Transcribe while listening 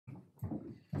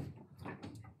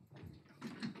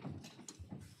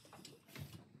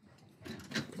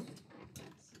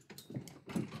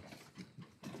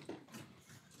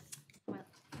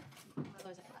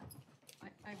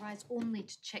rise only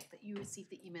to check that you received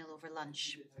the email over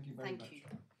lunch. Thank you very much.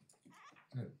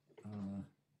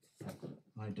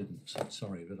 I didn't.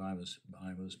 Sorry, but I was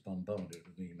bombarded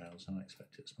with emails, and I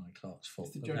expect it's my clerk's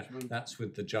fault. But that's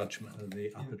with the judgment of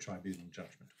the Upper Tribunal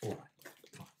judgment. All right,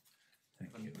 fine.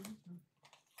 Thank you.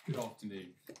 Good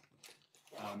afternoon.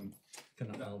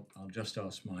 I'll just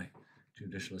ask my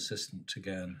judicial assistant to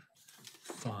go and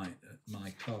find.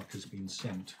 My clerk has been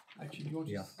sent. Actually, you want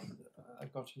to,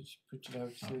 I've got it printed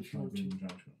out. So if you want to,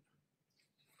 judgment.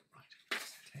 Right.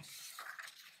 Okay.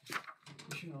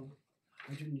 Michelle,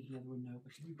 I do need another one now,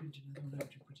 but can you print another one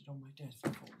out and put it on my desk for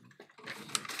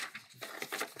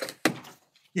me?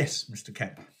 Yes, Mr.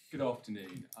 Kemp. Good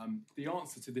afternoon. The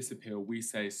answer to this appeal we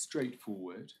say is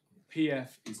straightforward. PF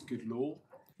is good law.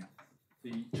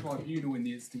 The tribunal in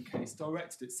the instant case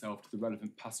directed itself to the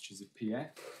relevant passages of PF,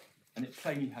 and it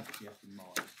plainly had PF in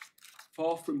mind.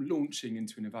 Far from launching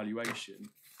into an evaluation,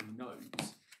 we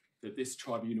note that this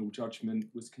tribunal judgment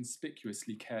was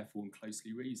conspicuously careful and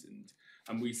closely reasoned,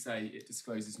 and we say it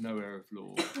discloses no error of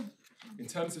law. In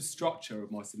terms of structure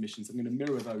of my submissions, I'm going to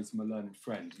mirror those of my learned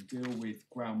friend and deal with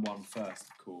ground one first,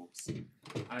 of course,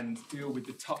 and deal with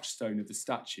the touchstone of the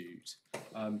statute,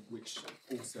 which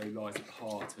also lies at the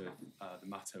heart of the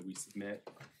matter we submit,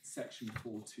 section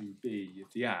 4.2b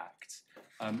of the Act.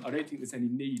 I don't think there's any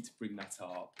need to bring that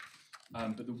up,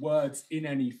 but the words "in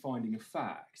any finding of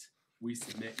fact" we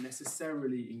submit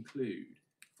necessarily include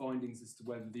findings as to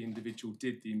whether the individual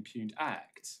did the impugned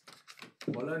act.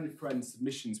 My learned friend's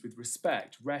submissions with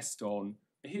respect rest on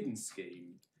a hidden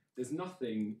scheme. There's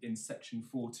nothing in section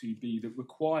 4.2b that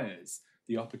requires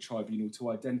the Upper Tribunal to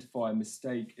identify a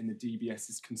mistake in the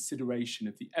DBS's consideration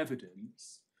of the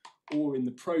evidence or in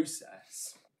the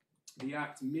process. The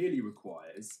Act merely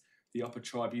requires the Upper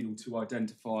Tribunal to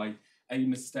identify a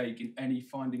mistake in any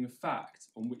finding of fact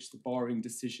on which the barring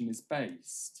decision is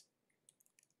based.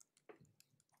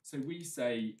 So we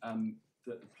say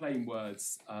that the plain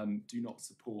words do not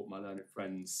support my learned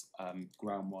friend's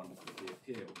ground one of the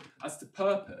appeal. As to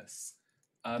purpose,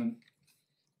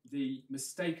 the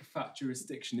mistake of fact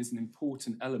jurisdiction is an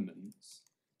important element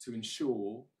to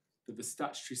ensure that the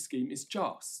statutory scheme is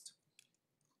just.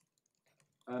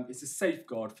 It's a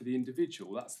safeguard for the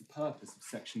individual. That's the purpose of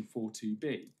section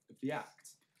 4.2b of the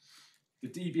Act. The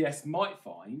DBS might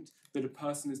find that a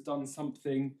person has done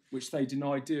something which they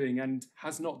deny doing and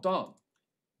has not done.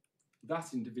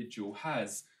 That individual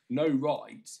has no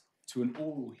right to an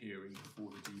oral hearing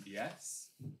before the DBS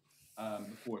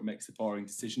before it makes a barring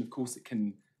decision. Of course, they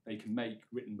can make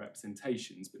written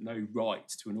representations, but no right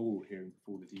to an oral hearing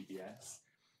before the DBS.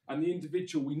 And the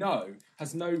individual, we know,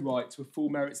 has no right to a full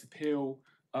merits appeal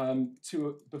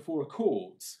before a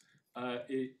court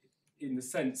in the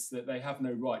sense that they have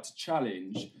no right to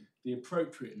challenge the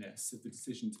appropriateness of the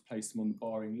decision to place them on the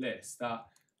barring list. That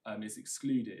is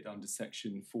excluded under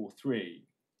section 4.3.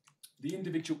 The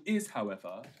individual is,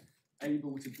 however,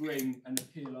 able to bring an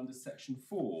appeal under section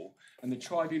 4, and the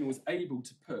tribunal is able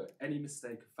to put any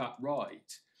mistake of fact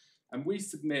right. And we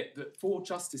submit that for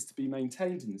justice to be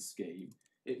maintained in the scheme,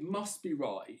 it must be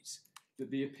right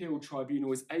that the appeal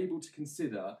tribunal is able to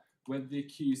consider whether the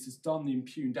accused has done the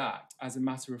impugned act as a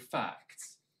matter of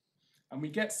fact. And we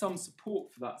get some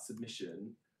support for that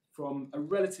submission from a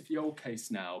relatively old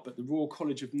case now, but the Royal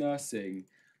College of Nursing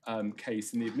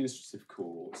case in the Administrative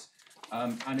Court.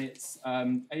 And it's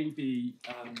AB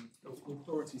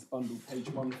Authorities Bundle, page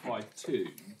 152.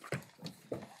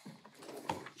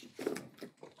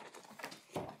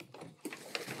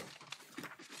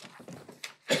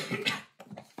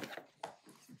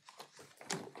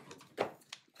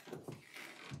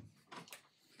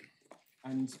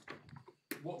 And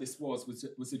what this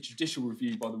was a judicial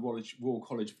review by the Royal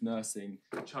College of Nursing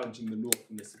challenging the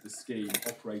lawfulness of the scheme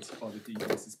operated by the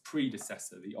DBS's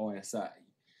predecessor, the ISA,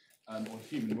 on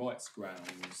human rights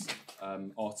grounds,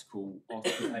 Article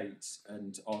 8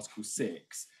 and Article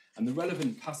 6. And the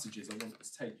relevant passages I want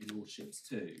to take your lordships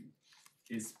to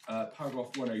is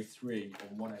paragraph 103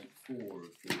 and 184 of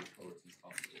the Authorities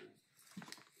Bundle.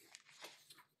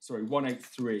 Sorry,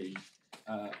 183,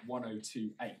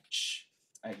 102H.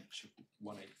 H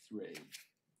 183.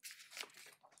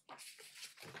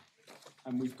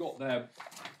 And we've got there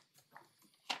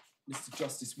Mr.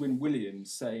 Justice Wynne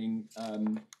Williams saying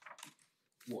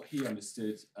what he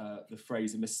understood the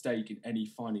phrase "a mistake in any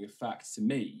finding of fact" to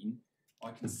mean.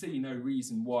 I can see no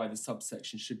reason why the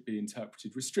subsection should be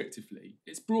interpreted restrictively.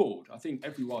 It's broad. I think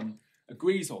everyone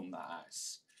agrees on that.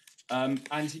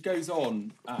 And he goes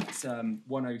on at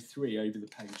 103 over the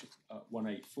page,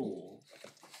 184,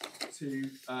 to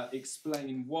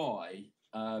explain why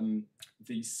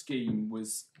the scheme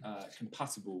was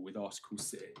compatible with Article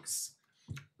 6,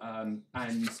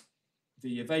 and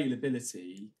the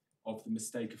availability of the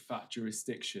mistake of fact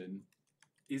jurisdiction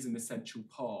is an essential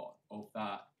part of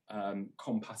that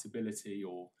compatibility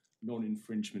or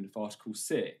non-infringement of Article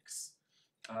 6.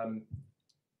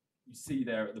 You see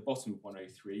there at the bottom of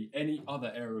 103, any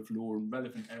other error of law and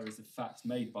relevant errors of fact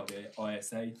made by the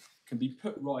ISA can be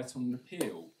put right on an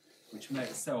appeal, which may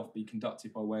itself be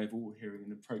conducted by way of oral hearing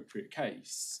in an appropriate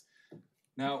case.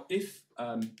 Now, if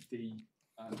the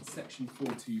Section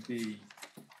 42B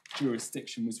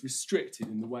jurisdiction was restricted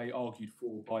in the way argued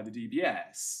for by the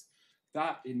DBS,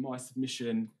 that, in my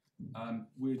submission,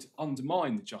 would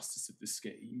undermine the justice of the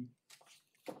scheme.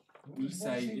 What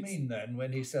does he mean then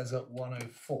when he says at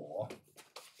 104,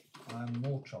 I'm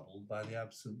more troubled by the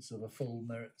absence of a full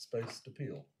merits-based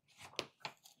appeal?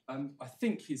 I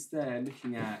think he's there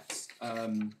looking at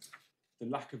the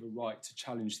lack of a right to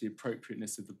challenge the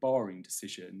appropriateness of the barring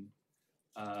decision,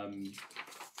 and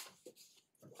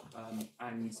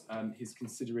he's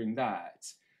considering that.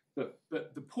 But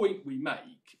the point we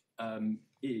make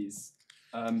is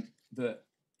that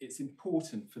it's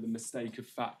important for the mistake of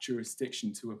fact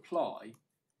jurisdiction to apply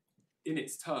in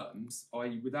its terms,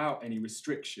 i.e. without any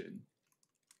restriction,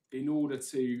 in order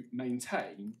to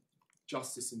maintain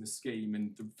justice in the scheme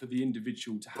and for the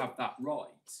individual to have that right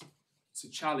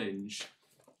to challenge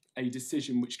a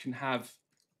decision which can have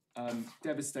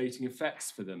devastating effects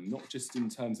for them, not just in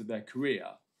terms of their career,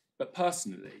 but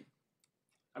personally.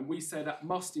 And we say that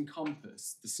must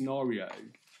encompass the scenario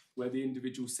where the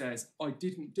individual says, I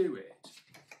didn't do it,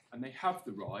 and they have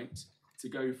the right to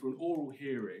go for an oral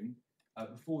hearing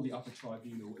before the Upper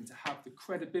Tribunal and to have the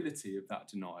credibility of that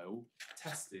denial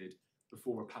tested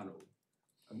before a panel.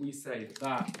 And we say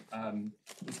that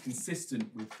is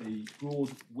consistent with the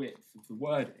broad width of the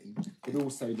wording, but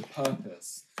also the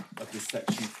purpose of the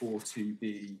Section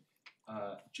 42B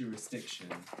jurisdiction.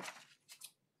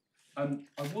 I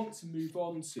want to move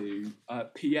on to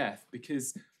PF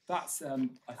because that's,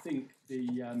 I think,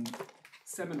 the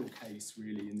seminal case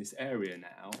really in this area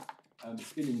now.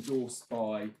 It's been endorsed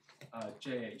by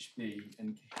JHB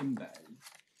and Kahimbe.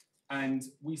 And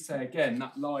we say again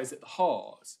that lies at the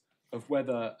heart of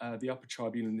whether the Upper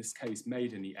Tribunal in this case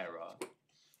made any error.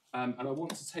 And I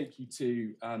want to take you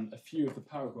to a few of the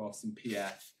paragraphs in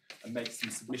PF and make some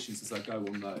submissions as I go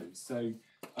on those. So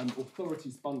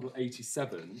Authorities Bundle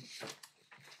 87.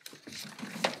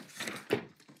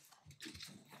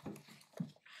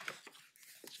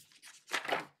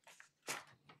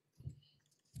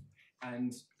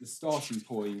 And the starting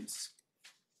point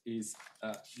is,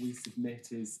 we submit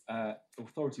is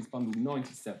Authorities Bundle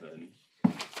 97.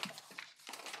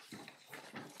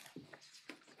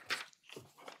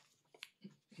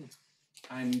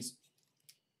 And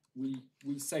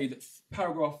we say that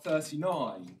paragraph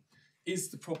 39 is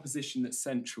the proposition that's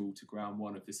central to ground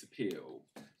one of this appeal.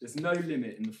 There's no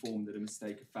limit in the form that a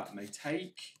mistake of fact may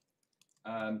take.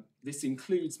 This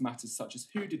includes matters such as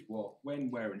who did what, when,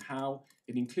 where and how.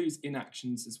 It includes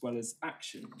inactions as well as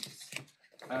actions.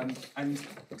 And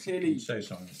clearly... So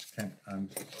sorry, Mr. Kemp, I'm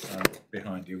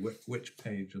behind you. Which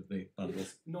page of the bundle?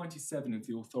 It's 97 of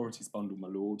the Authorities Bundle, my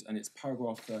lord, and it's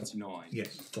paragraph 39.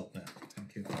 Yes, got that.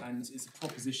 Thank you. And it's a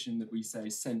proposition that we say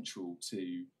is central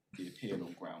to the appeal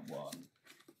on ground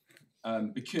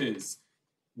one, because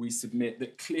we submit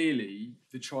that clearly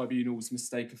the tribunal's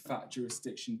mistake of fact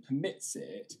jurisdiction permits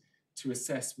it to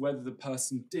assess whether the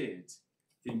person did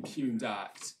the impugned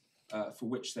act for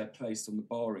which they're placed on the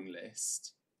barring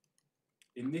list.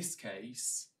 In this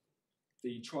case,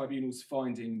 the tribunal's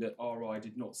finding that RI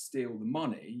did not steal the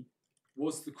money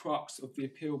was the crux of the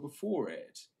appeal before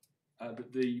it,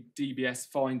 that the DBS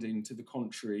finding to the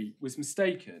contrary was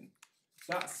mistaken.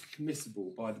 That's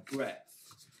permissible by the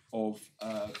breadth of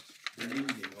the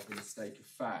meaning of a mistake of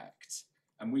fact.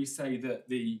 And we say that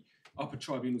the Upper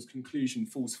Tribunal's conclusion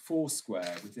falls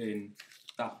foursquare within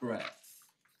that breadth.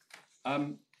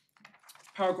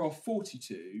 Paragraph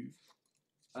 42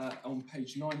 on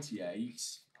page 98,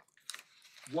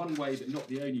 one way but not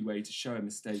the only way to show a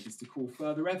mistake is to call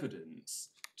further evidence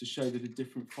to show that a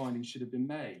different finding should have been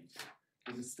made.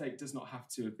 The mistake does not have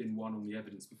to have been one on the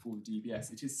evidence before the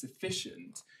DBS. It is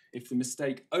sufficient if the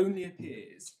mistake only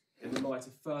appears in the light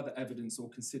of further evidence or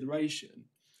consideration.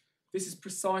 This is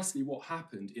precisely what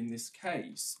happened in this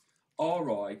case.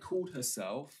 RI called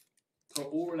herself, her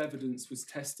oral evidence was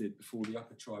tested before the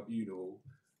Upper Tribunal,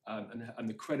 and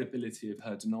the credibility of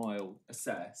her denial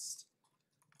assessed.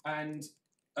 And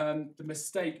the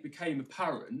mistake became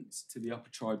apparent to the Upper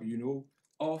Tribunal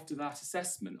after that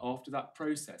assessment, after that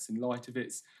process, in light of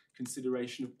its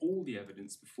consideration of all the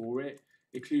evidence before it,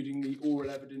 including the oral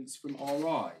evidence from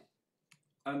RI.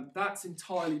 That's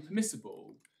entirely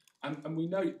permissible. And we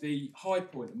note the high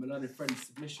point of my learned friend's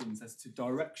submissions as to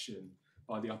direction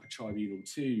by the Upper Tribunal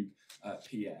to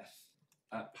PF,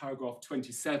 paragraph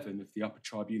 27 of the Upper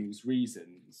Tribunal's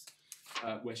reasons,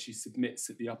 where she submits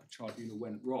that the Upper Tribunal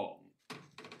went wrong.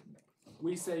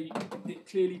 We say it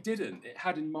clearly didn't. It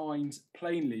had in mind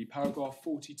plainly paragraph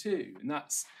 42, and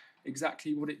that's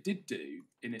exactly what it did do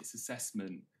in its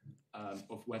assessment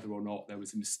of whether or not there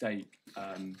was a mistake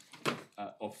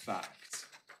of fact.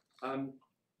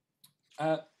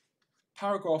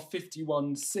 Paragraph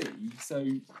 51C, so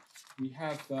we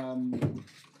have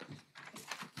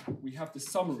the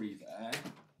summary there.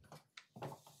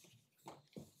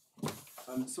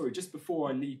 Sorry, just before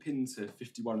I leap into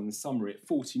 51 and the summary, at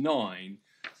 49,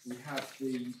 we have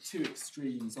the two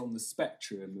extremes on the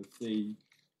spectrum of the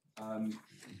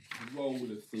role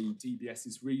of the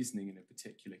DBS's reasoning in a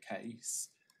particular case.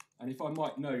 And if I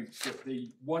might note that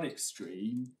the one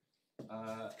extreme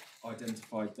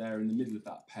identified there in the middle of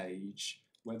that page,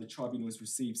 where the tribunal has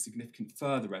received significant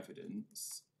further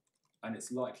evidence, and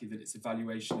it's likely that its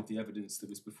evaluation of the evidence that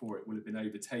was before it will have been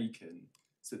overtaken,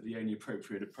 so that the only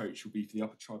appropriate approach will be for the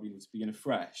Upper Tribunal to begin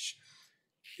afresh,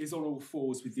 is on all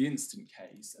fours with the instant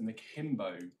case and the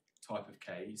Kimbo type of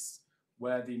case,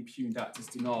 where the impugned act is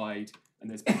denied and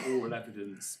there's been oral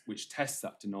evidence which tests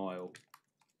that denial.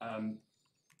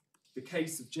 The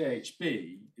case of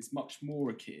JHB is much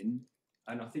more akin,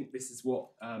 and I think this is what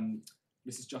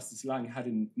Mrs. Justice Lang had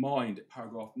in mind at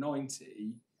paragraph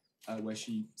 90, where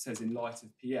she says, in light of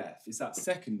PF, is that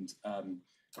second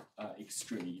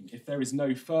extreme. If there is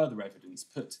no further evidence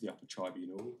put to the Upper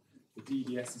Tribunal, the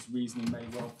DBS's reasoning may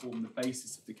well form the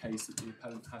basis of the case that the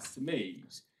appellant has to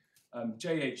meet.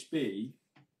 JHB,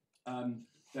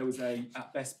 there was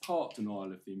at best part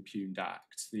denial of the impugned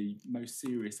act. The most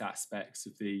serious aspects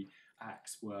of the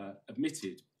acts were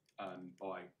admitted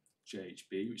by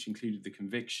JHB, which included the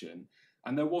conviction,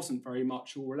 and there wasn't very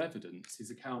much oral evidence. His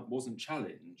account wasn't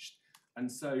challenged.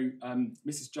 And so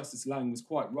Mrs. Justice Lang was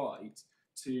quite right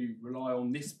to rely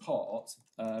on this part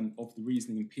of the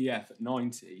reasoning in PF at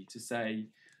 90 to say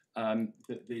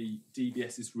that the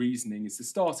DBS's reasoning is the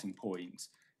starting point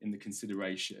in the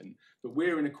consideration. But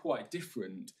we're in a quite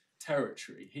different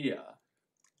territory here,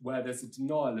 where there's a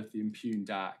denial of the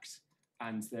impugned act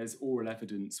and there's oral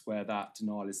evidence where that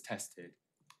denial is tested.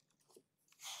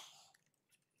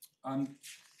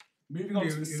 Moving on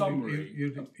to the summary.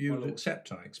 You'd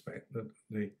accept, I expect, that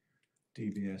the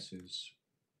DBS's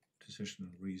decision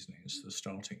and reasoning is the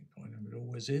starting point. I mean, it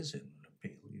always is in an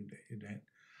appeal. You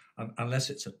don't, unless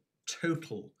it's a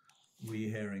total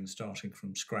rehearing starting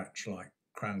from scratch, like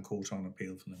Crown Court on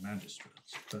appeal from the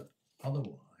magistrates. But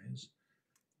otherwise,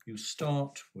 you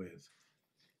start with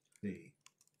the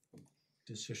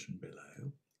decision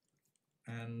below,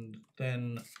 and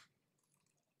then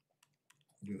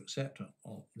you accept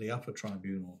the Upper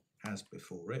Tribunal has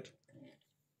before it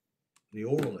the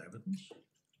oral evidence,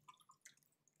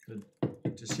 the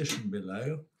decision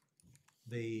below,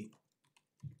 the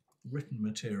written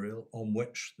material on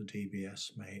which the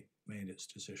DBS made its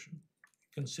decision.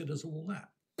 It considers all that.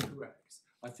 Correct.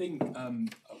 I think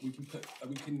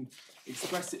we can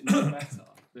express it no better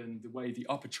than the way the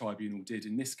Upper Tribunal did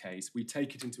in this case. We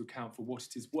take it into account for what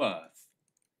it is worth.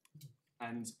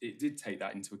 And it did take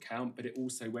that into account, but it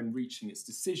also, when reaching its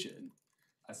decision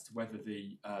as to whether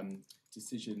the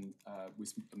decision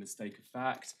was a mistake of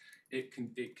fact,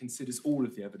 it considers all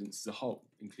of the evidence as a whole,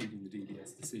 including the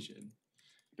DBS decision.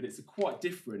 But it's a quite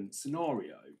different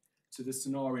scenario to the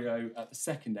scenario at the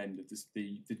second end of this,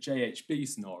 the JHB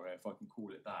scenario, if I can call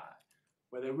it that,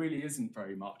 where there really isn't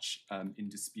very much in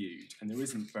dispute and there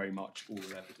isn't very much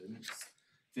oral evidence.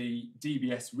 The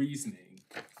DBS reasoning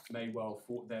may well,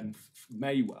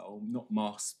 not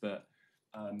must, but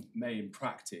may in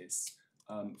practice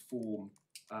form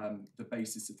the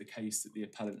basis of the case that the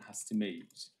appellant has to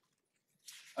meet.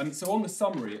 So on the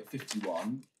summary at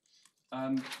 51,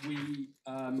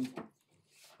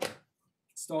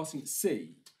 starting at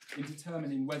C, in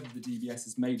determining whether the DBS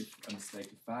has made a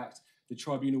mistake of fact, the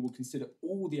tribunal will consider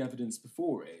all the evidence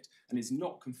before it and is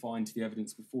not confined to the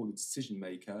evidence before the decision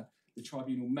maker. The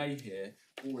tribunal may hear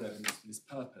all evidence for this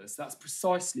purpose. That's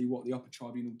precisely what the Upper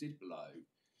Tribunal did below.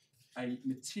 A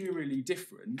materially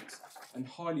different and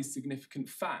highly significant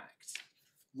fact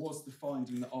was the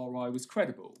finding that RI was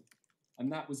credible. And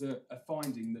that was a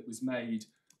finding that was made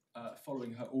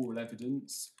following her oral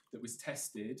evidence that was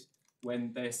tested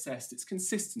when they assessed its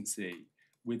consistency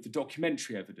with the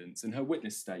documentary evidence and her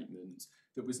witness statement.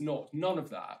 None of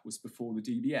that was before the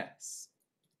DBS.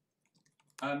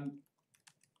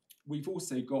 we've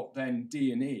also got then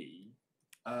D and E.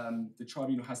 The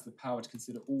tribunal has the power to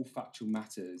consider all factual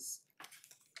matters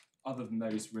other than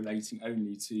those relating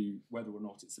only to whether or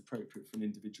not it's appropriate for an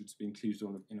individual to be included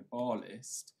in a bar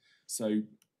list. So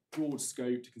broad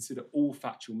scope to consider all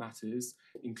factual matters,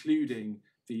 including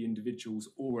the individual's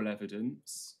oral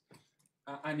evidence.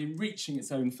 And in reaching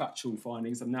its own factual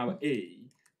findings, I'm now at E,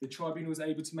 the tribunal is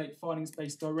able to make findings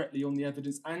based directly on the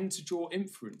evidence and to draw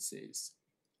inferences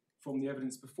from the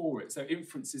evidence before it. So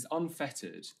inferences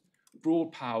unfettered,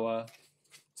 broad power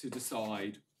to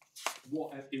decide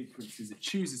what inferences it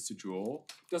chooses to draw.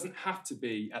 Doesn't have to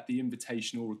be at the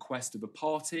invitation or request of a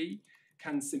party.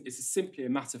 It's simply a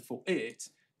matter for it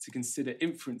to consider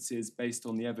inferences based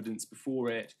on the evidence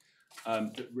before it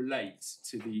that relate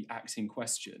to the act in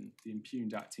question, the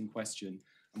impugned act in question,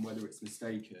 and whether it's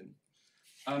mistaken.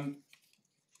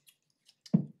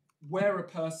 Where a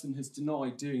person has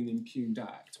denied doing the impugned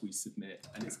act, we submit,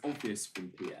 and it's obvious from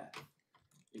PF,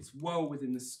 it's well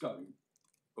within the scope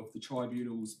of the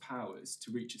tribunal's powers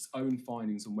to reach its own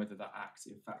findings on whether that act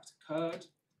in fact occurred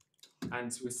and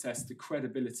to assess the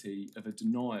credibility of a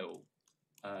denial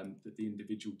that the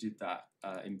individual did that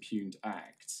impugned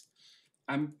act.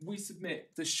 And we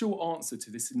submit the short answer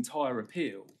to this entire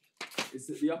appeal is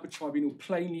that the Upper Tribunal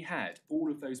plainly had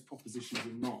all of those propositions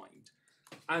in mind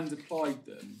and applied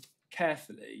them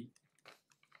carefully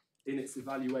in its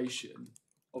evaluation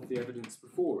of the evidence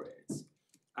before it.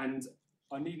 And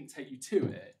I needn't take you to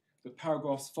it, but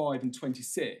paragraphs 5 and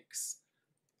 26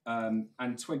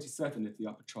 and 27 of the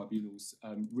Upper Tribunal's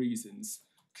reasons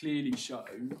clearly show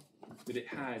that it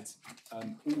had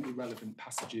all the relevant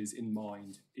passages in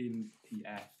mind in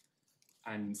PF,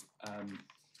 and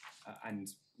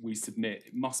we submit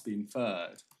it must be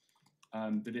inferred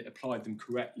that it applied them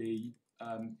correctly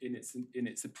in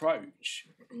its approach.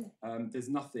 There's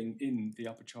nothing in the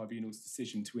Upper Tribunal's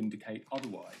decision to indicate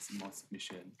otherwise in my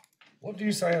submission. What do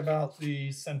you say about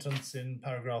the sentence in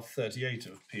paragraph 38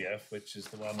 of PF, which is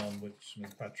the one on which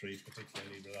Ms. Patry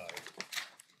particularly relied?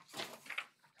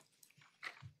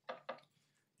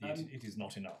 It is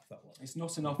not enough, that one. It's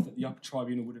not enough that the Upper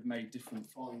Tribunal would have made different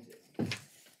findings.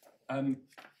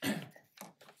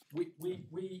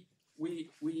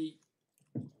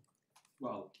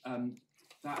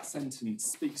 That sentence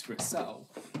speaks for itself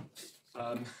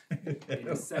in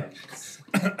a sense.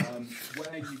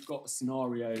 Where you've got a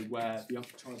scenario where the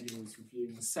Upper Tribunal is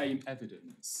reviewing the same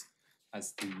evidence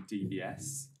as the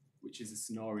DBS, which is a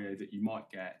scenario that you might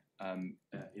get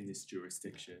in this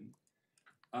jurisdiction,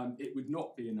 it would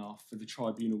not be enough for the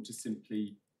tribunal to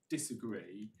simply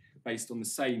disagree based on the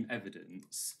same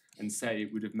evidence and say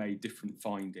it would have made different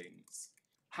findings.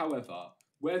 However,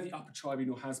 where the Upper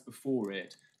Tribunal has before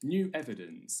it new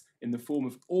evidence in the form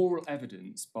of oral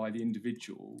evidence by the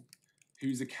individual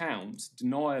whose account,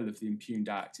 denial of the impugned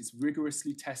act, is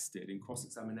rigorously tested in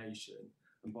cross-examination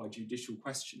and by judicial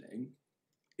questioning,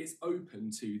 it's open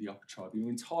to the Upper Tribunal,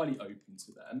 entirely open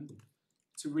to them,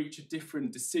 to reach a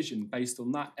different decision based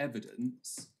on that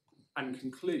evidence and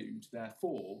conclude,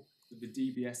 therefore, that the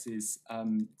DBS's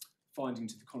finding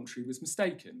to the contrary was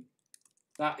mistaken.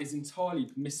 That is entirely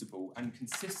permissible and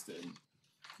consistent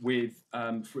with,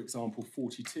 for example,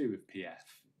 42 of PF.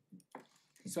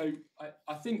 So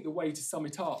I think the way to sum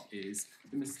it up is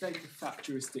the mistake of fact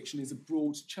jurisdiction is a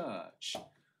broad church.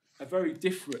 A very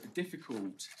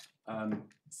difficult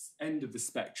end of the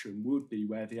spectrum would be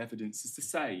where the evidence is the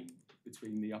same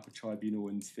between the Upper Tribunal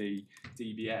and the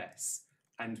DBS,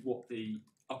 and what the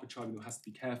Upper Tribunal has to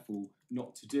be careful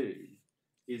not to do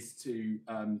is to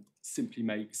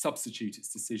simply substitute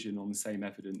its decision on the same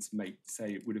evidence,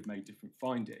 say it would have made different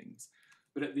findings.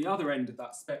 But at the other end of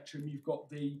that spectrum, you've got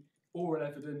the oral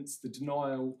evidence, the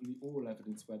denial, and the oral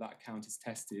evidence where that account is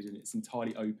tested, and it's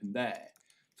entirely open there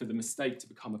for the mistake to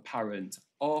become apparent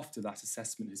after that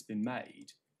assessment has been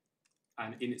made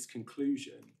and in its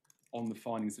conclusion on the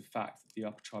findings of fact that the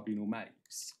Upper Tribunal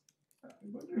makes. I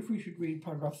wonder if we should read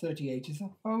paragraph 38 as a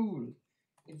whole.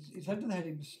 It's under the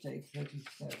heading mistake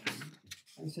 37,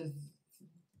 and it says,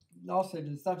 last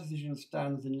sentence, that decision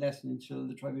stands unless and until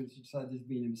the tribunal decides there's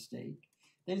been a mistake.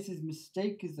 Then it says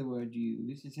mistake is the word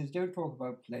used. It says don't talk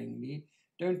about plainly,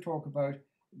 don't talk about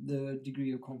the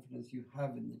degree of confidence you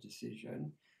have in the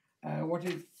decision. What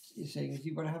it is saying is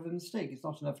you've got to have a mistake. It's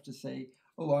not enough to say,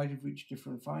 oh, I'd have reached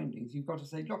different findings. You've got to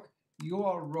say, look, you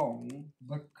are wrong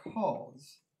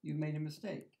because you've made a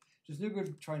mistake. There's no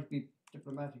good trying to be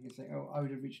diplomatic and saying, oh, I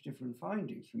would have reached different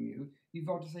findings from you. You've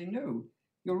got to say, no,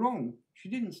 you're wrong. She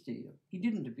didn't steal. He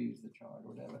didn't abuse the child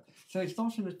or whatever. So it's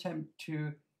not an attempt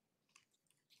to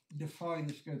define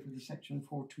the scope of the section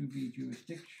 42B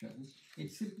jurisdiction.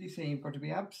 It's simply saying you've got to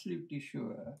be absolutely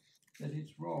sure that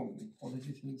it's wrong or that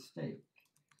it's a mistake.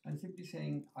 And simply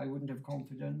saying I wouldn't have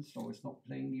confidence, or it's not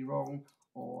plainly wrong,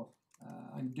 or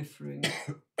I'm differing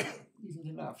isn't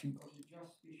enough. You've got to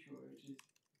just be sure it is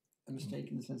a mistake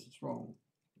in the sense it's wrong.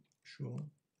 Sure.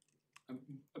 And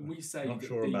we say Not that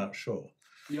sure about sure.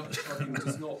 the Upper Tribunal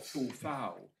does not fall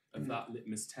foul of that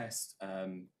litmus test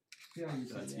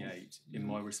 38 in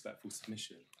my respectful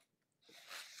submission.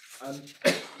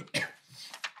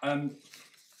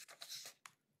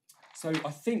 So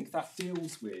I think that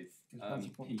deals with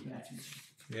PF.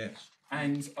 Yes.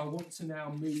 And I want to now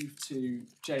move to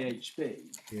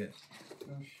JHB. Yes.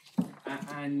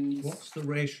 And what's the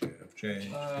ratio of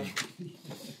JHB?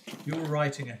 You were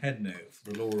writing a head note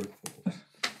for the law report.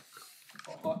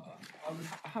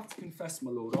 I have to confess,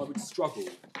 my lord, I would struggle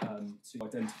to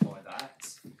identify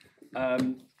that.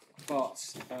 But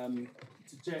to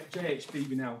JHB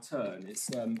we now turn. It's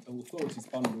Authorities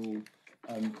Bundle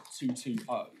 220.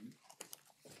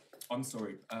 I'm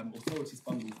sorry, Authorities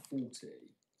Bundle 40.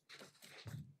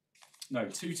 No,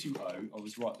 220. I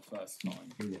was right the first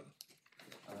time. You were.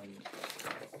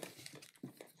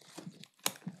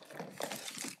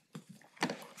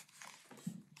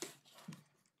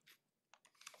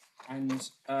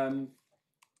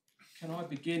 Can I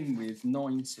begin with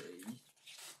 90?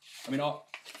 I mean, I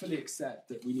fully accept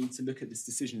that we need to look at this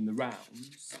decision in the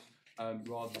rounds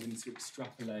rather than to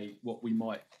extrapolate what we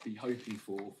might be hoping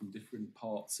for from different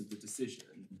parts of the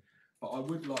decision. But I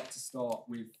would like to start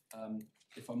with,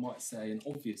 if I might say, an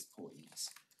obvious point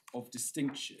of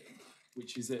distinction,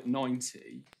 which is at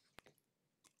 90.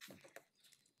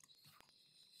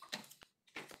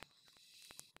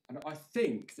 And I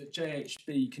think that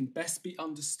JHB can best be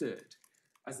understood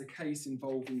as a case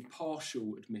involving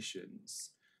partial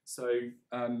admissions. So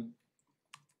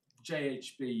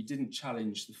JHB didn't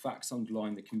challenge the facts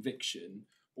underlying the conviction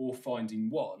or finding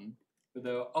one, but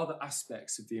there are other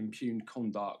aspects of the impugned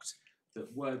conduct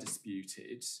that were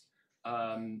disputed.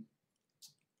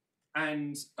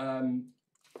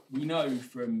 We know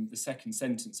from the second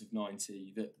sentence of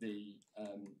 90 that the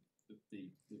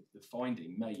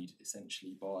finding made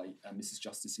essentially by Mrs.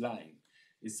 Justice Lane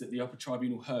is that the Upper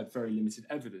Tribunal heard very limited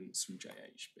evidence from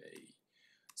JHB.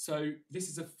 So this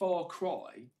is a far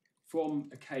cry from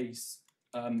a case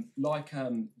like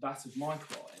that of my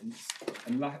clients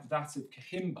and that of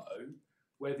Kahimbo,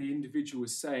 where the individual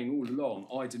was saying all along,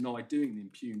 I deny doing the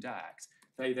impugned act.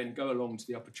 They then go along to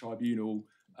the Upper Tribunal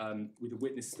with a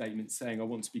witness statement saying, I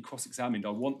want to be cross-examined,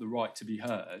 I want the right to be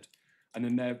heard. And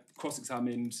then they're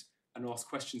cross-examined and asked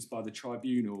questions by the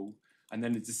tribunal, and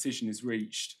then a decision is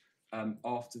reached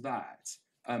after that.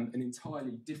 An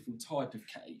entirely different type of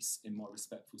case, in my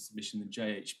respectful submission, than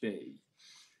JHB.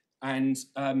 And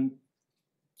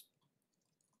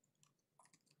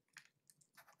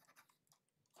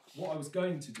what I was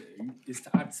going to do is to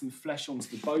add some flesh onto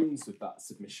the bones of that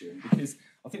submission, because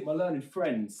I think my learned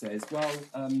friend says, well,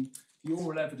 the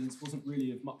oral evidence wasn't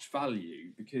really of much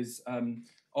value because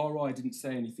RI didn't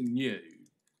say anything new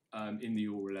in the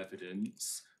oral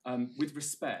evidence. With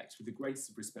respect, with the greatest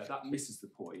of respect, that misses the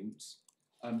point.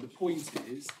 The point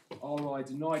is, RI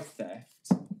denied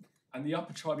theft, and the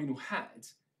Upper Tribunal had,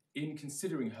 in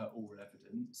considering her oral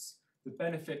evidence, the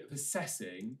benefit of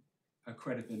assessing her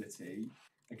credibility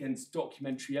against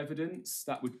documentary evidence.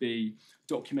 That would be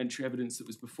documentary evidence that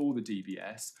was before the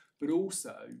DBS, but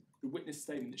also the witness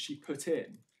statement that she put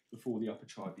in before the Upper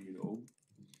Tribunal.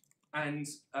 And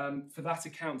for that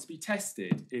account to be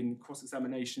tested in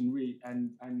cross-examination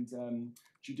and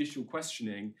judicial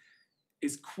questioning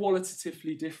is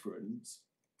qualitatively different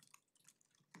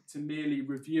to merely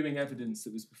reviewing evidence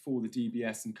that was before the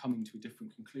DBS and coming to a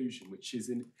different conclusion, which is,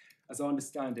 as I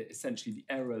understand it, essentially the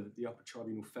error that the Upper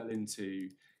Tribunal fell into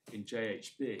in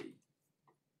JHB.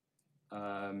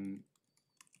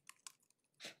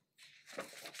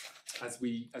 As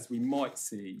we might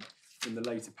see in the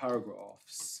later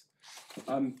paragraphs.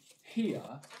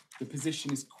 Here, the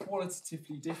position is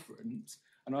qualitatively different,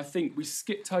 and I think we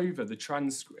skipped over the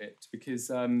transcript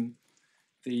because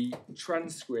the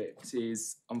transcript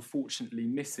is unfortunately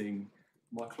missing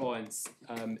my client's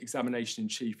examination in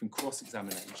chief and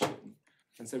cross-examination.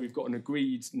 And so we've got an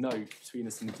agreed note between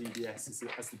us and the DBS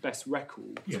as the best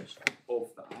record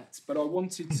of that. But I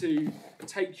wanted to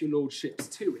take your lordships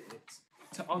to it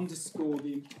to underscore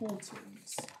the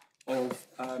importance of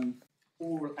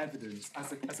oral evidence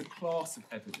as a class of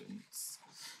evidence,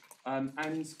 and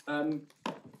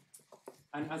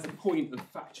as a point of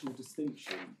factual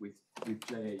distinction with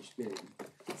JHB.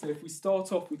 So if we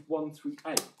start off with 1 through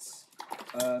 8,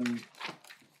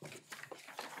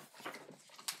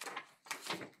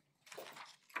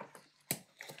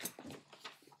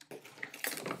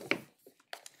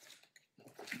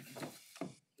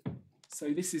 So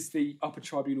this is the Upper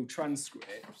Tribunal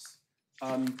transcript.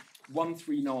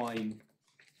 139,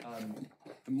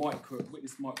 the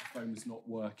witness microphone was not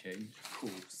working, of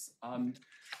course.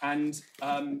 At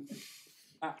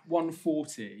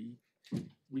 140,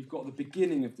 we've got the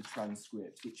beginning of the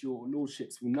transcript, which your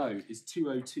lordships will note is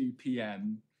 2:02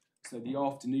 p.m, so the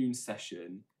afternoon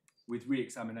session with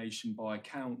re-examination by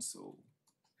counsel.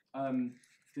 The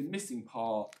missing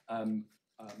part,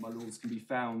 my lords, can be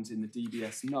found in the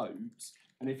DBS note,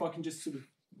 and if I can just sort of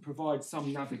provide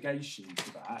some navigation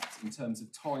to that in terms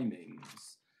of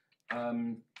timings.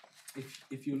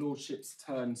 If your lordships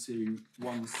turn to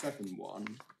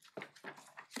 171,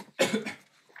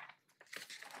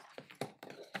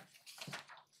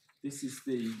 this is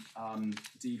the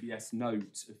DBS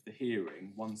note of the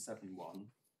hearing, 171.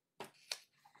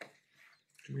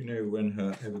 Do we know when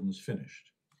her evidence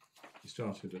finished? She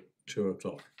started at 2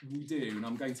 o'clock. We do, and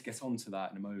I'm going to get onto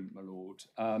that in a moment, my lord.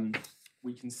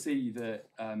 We can see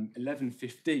that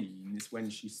 11:15 is when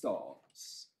she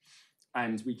starts,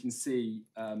 and we can see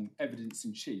evidence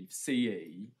in chief,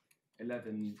 CE,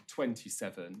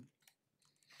 11:27,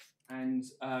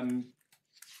 and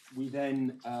we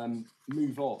then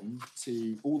move on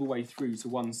to all the way through to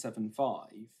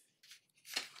 175.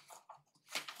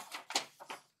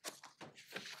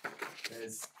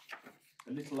 There's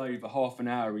a little over half an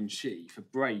hour in chief, a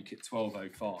break at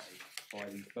 12:05 by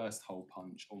the first hole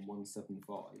punch on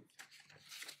 175.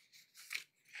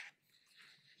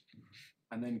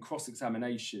 And then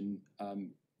cross-examination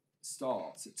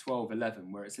starts at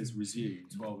 12:11, where it says resume,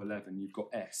 12:11, you've got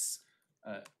S,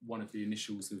 one of the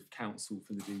initials of counsel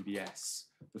for the DBS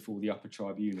before the Upper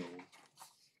Tribunal.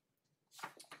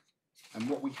 And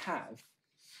what we have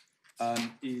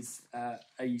is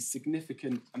a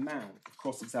significant amount of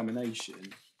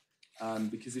cross-examination,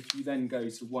 because if you then go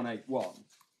to 181,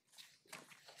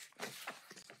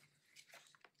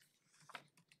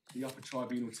 the Upper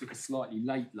Tribunal took a slightly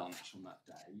late lunch on that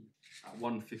day at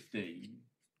 1:15,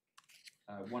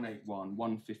 181,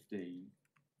 1:15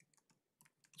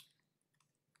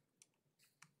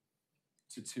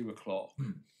 to 2 o'clock.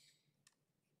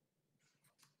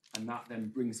 And that then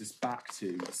brings us back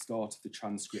to the start of the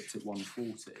transcript at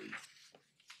 1:40,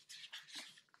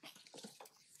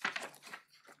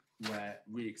 where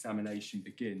re-examination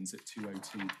begins at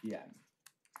 2:02 p.m.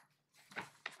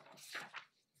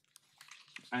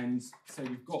 And so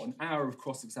we've got an hour of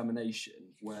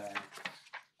cross-examination where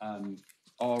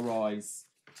RI's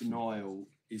denial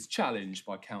is challenged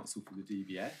by counsel for the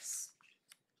DBS.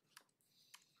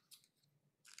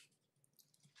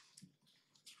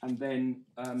 And then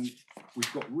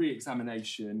we've got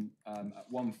re-examination at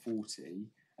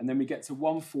 1:40, and then we get to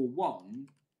 141,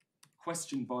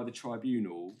 questioned by the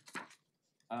tribunal,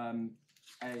 a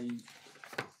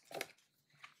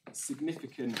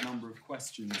significant number of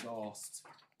questions asked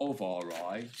of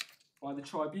RI by the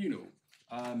tribunal.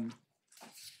 And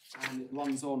it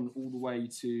runs on all the way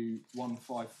to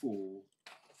 154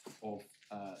 of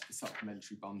the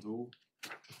supplementary bundle.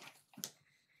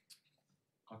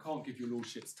 I can't give your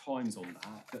lordships times on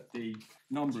that, but the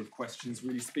number of questions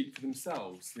really speak for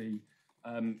themselves. The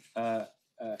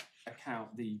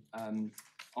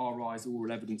RI's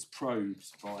oral evidence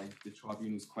probed by the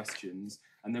tribunal's questions,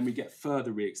 and then we get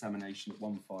further re-examination at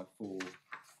 154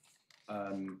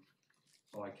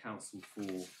 by counsel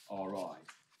for RI.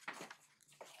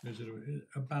 Is it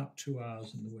about 2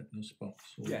 hours in the witness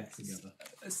box altogether?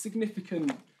 A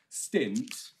significant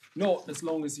stint, not as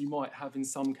long as you might have in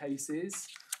some cases,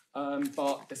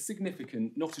 but a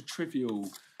significant, not a trivial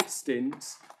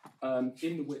stint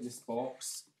in the witness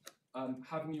box,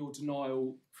 having your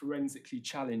denial forensically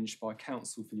challenged by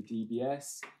counsel for the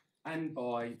DBS and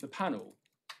by the panel.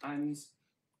 And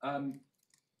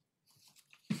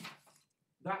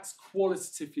that's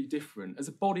qualitatively different as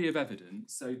a body of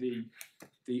evidence. So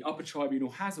the Upper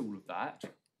Tribunal has all of that,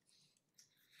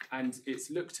 and it's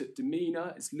looked at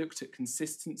demeanour, it's looked at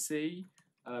consistency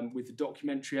with the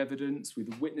documentary evidence, with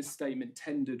the witness statement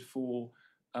tendered for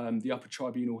the Upper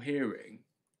Tribunal hearing.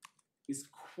 Is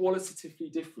qualitatively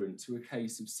different to a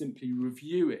case of simply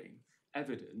reviewing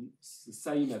evidence, the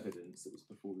same evidence that was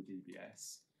before the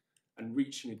DBS, and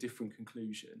reaching a different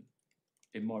conclusion,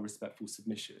 in my respectful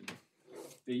submission.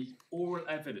 The oral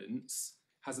evidence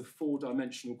has a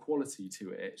 4-dimensional quality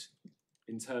to it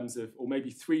in terms of, or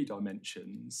maybe 3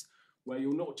 dimensions, where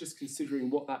you're not just considering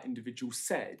what that individual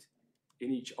said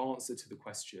in each answer to the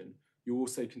question, you're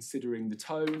also considering the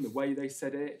tone, the way they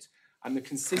said it, and the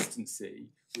consistency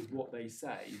with what they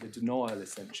say, the denial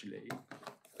essentially,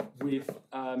 with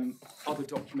other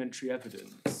documentary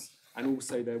evidence and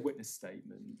also their witness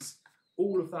statements.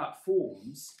 All of that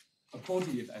forms a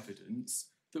body of evidence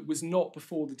that was not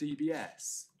before the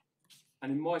DBS.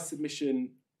 And in my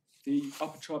submission, the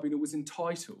Upper Tribunal was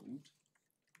entitled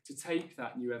to take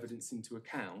that new evidence into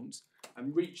account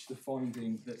and reach the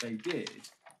finding that they did,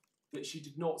 that she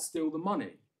did not steal the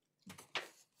money.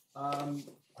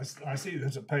 I see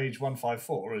that at page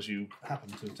 154, as you happen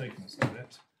to have taken us at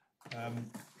it,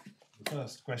 the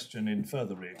first question in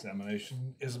further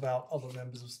re-examination is about other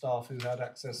members of staff who had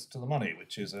access to the money,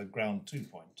 which is a ground 2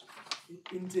 point.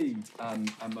 Indeed,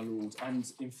 my lord,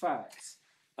 and in fact,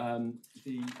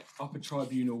 the Upper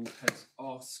Tribunal had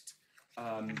asked,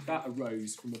 that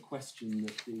arose from a question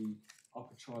that the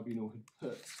Upper Tribunal had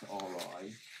put to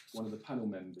RI, one of the panel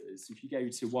members. If you go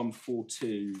to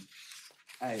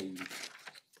 142A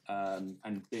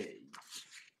and B,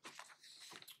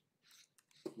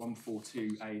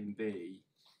 142A and B,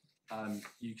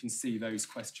 you can see those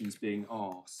questions being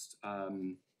asked.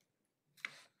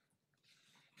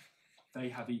 They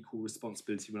have equal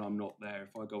responsibility when I'm not there.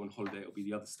 If I go on holiday, it'll be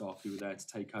the other staff who are there to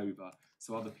take over.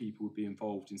 So other people would be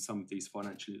involved in some of these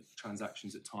financial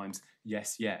transactions at times.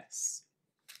 Yes, yes.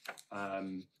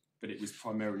 But it was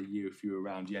primarily you if you were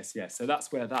around. Yes, yes. So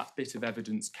that's where that bit of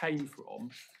evidence came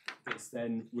from. It's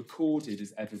then recorded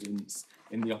as evidence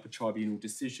in the Upper Tribunal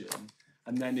decision,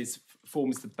 and then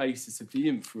forms the basis of the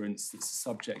inference that's the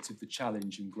subject of the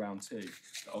challenge in ground 2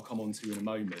 that I'll come on to in a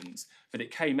moment. But it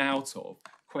came out of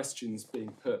questions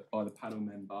being put by the panel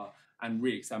member and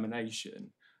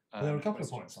re-examination. There are a couple of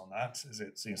points on that, as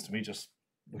it seems to me, just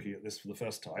looking at this for the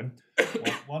first time.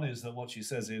 One is that what she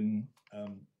says in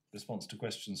response to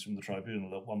questions from the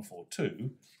tribunal at 142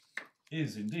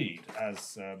 is indeed,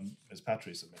 as Ms.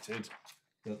 Patry submitted,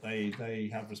 that they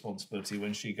have responsibility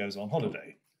when she goes on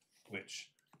holiday, which,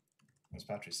 as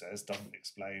Patry says, doesn't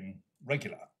explain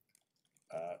regular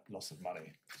loss of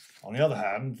money. On the other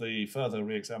hand, the further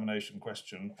re-examination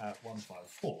question at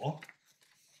 154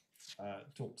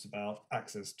 talks about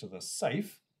access to the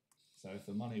safe. So if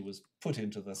the money was put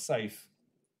into the safe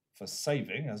for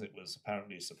saving, as it was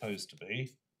apparently supposed to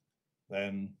be,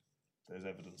 then there's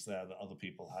evidence there that other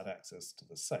people had access to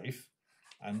the safe.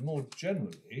 And more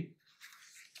generally,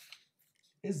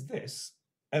 is this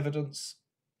evidence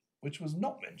which was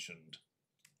not mentioned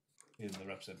in the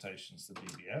representations to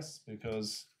DBS?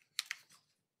 Because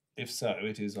if so,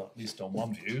 it is, at least on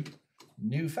one view,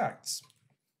 new facts.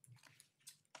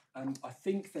 I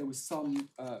think there was some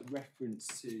reference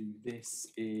to this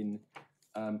in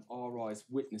RI's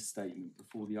witness statement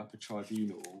before the Upper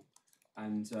Tribunal,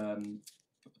 and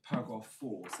paragraph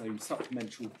 4, so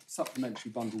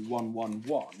supplementary bundle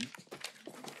 111.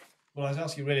 Well, I was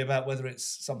asking really about whether it's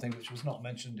something which was not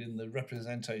mentioned in the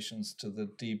representations to the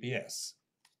DBS.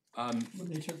 When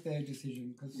they took their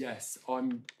decision. Yes, I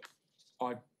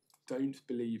don't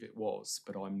believe it was,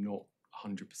 but I'm not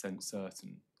 100%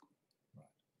 certain.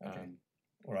 Right. Okay.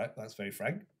 All right, that's very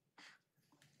frank.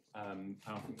 And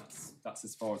I think that's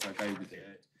as far as I go with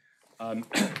it.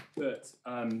 But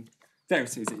there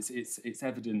it is. It's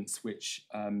evidence which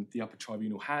the Upper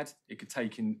Tribunal had. It could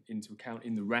take into account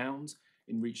in the round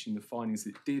in reaching the findings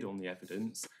it did on the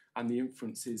evidence and the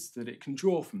inferences that it can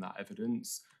draw from that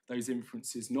evidence. Those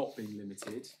inferences not being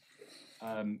limited,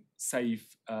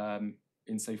 save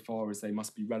insofar as they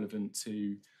must be relevant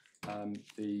to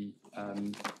the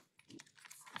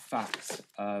fact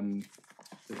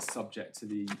that's subject to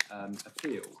the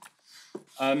appeal.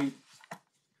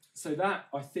 So that,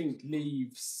 I think,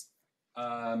 leaves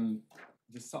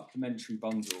the supplementary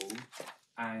bundle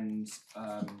and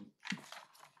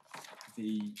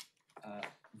the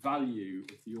value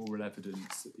of the oral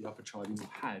evidence that the Upper Tribunal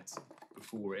had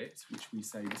before it, which we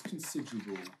say was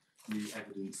considerable new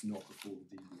evidence not before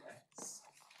the DBS.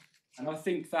 And I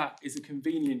think that is a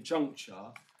convenient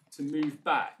juncture to move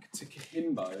back to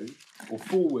Cohimbo, or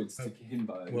forwards to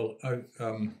Cohimbo. Well, are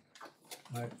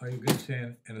you going to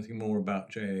say anything more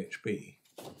about JHB?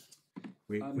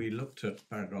 We looked at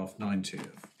paragraph 90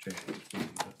 of JHB,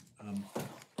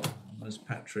 but Ms.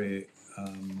 Patry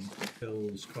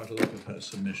fills quite a lot of her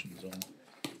submissions on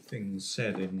things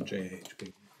said in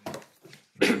JHB.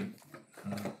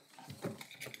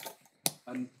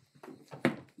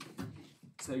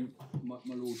 So, my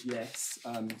Lord, yes.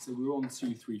 So we're on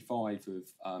 235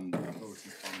 of the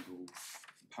Authorities Bundle,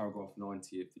 paragraph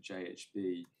 90 of the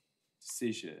JHB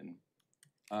decision.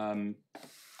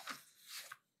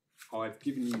 I've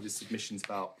given you the submissions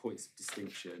about points of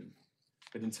distinction,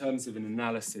 but in terms of an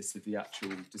analysis of the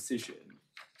actual decision,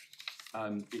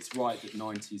 it's right that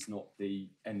 90 is not the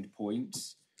end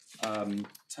point.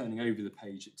 Turning over the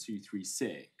page at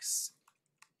 236,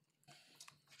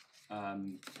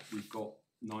 we've got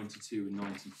 92 and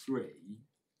 93.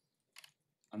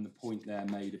 and the point there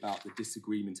made about the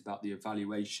disagreement about the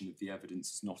evaluation of the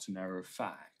evidence is not an error of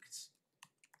fact.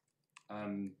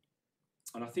 And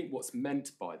I think what's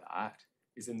meant by that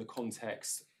is in the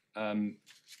context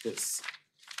that's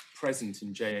present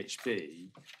in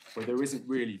JHB, where there isn't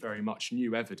really very much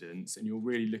new evidence and you're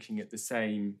really looking at the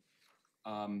same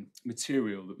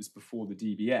material that was before the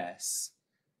DBS,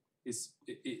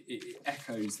 it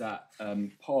echoes that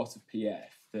part of PF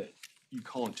that you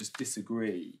can't just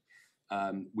disagree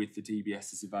with the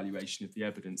DBS's evaluation of the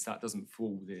evidence. That doesn't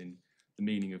fall within the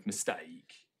meaning of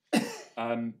mistake.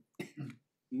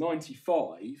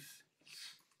 95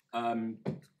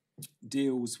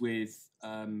 deals with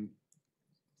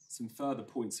some further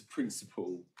points of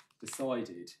principle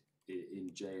decided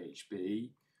in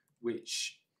JHB,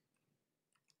 which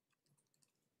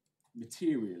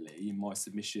materially, in my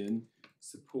submission,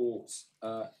 support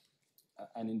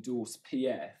and endorse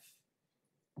PF.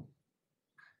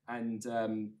 And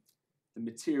the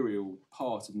material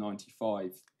part of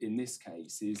 95 in this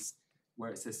case is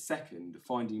where it says, second, a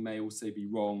finding may also be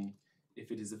wrong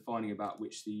if it is a finding about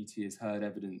which the UT has heard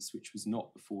evidence which was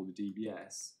not before the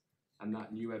DBS, and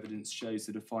that new evidence shows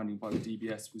that a finding by the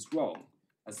DBS was wrong,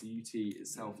 as the UT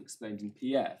itself explained in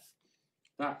PF.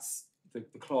 That's the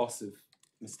class of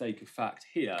mistake of fact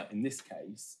here in this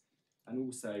case, and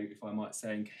also, if I might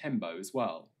say, in Kembo as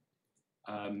well.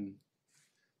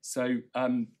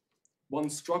 One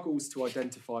struggles to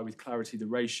identify with clarity the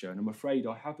ratio, and I'm afraid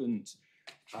I haven't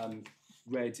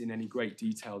read in any great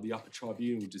detail the Upper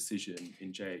Tribunal decision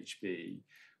in JHB,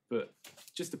 but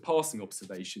just a passing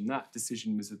observation, that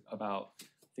decision was about,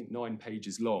 I think, 9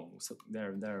 pages long, or something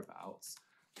there and thereabouts.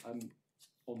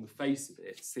 On the face of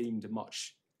it, seemed a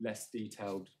much less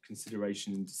detailed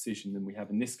consideration and decision than we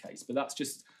have in this case, but that's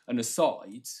just an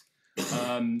aside.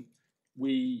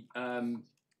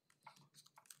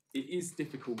 It is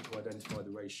difficult to identify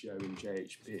the ratio in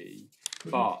JHB,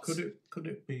 but could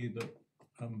it be that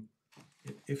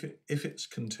if it's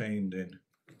contained in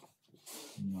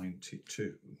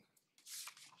 92,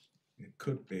 it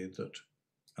could be that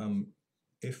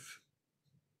if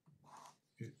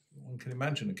one can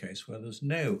imagine a case where there's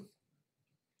no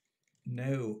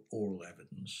oral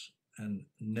evidence and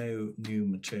no new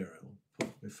material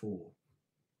put before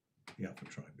the Upper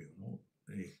Tribunal,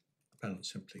 the appellant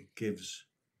simply gives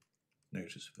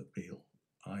notice of appeal.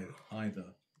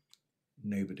 Either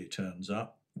nobody turns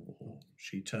up, or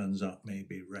she turns up, may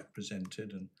be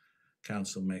represented, and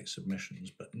counsel makes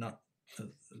submissions, but not.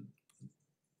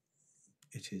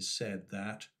 It is said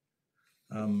that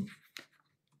on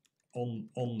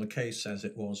the case as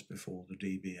it was before the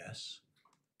DBS,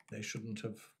 they shouldn't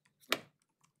have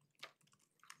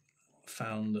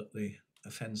found that the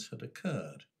offence had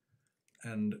occurred,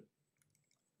 and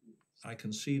I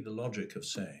can see the logic of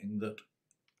saying that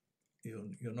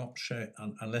you're not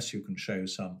unless you can show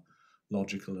some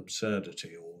logical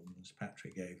absurdity, or as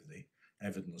Patrick gave the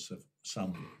evidence of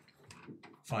some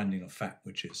finding of fact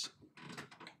which is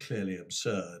clearly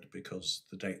absurd because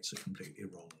the dates are completely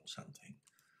wrong or something.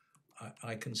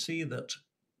 I can see that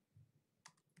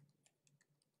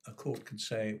a court could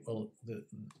say, well,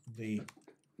 the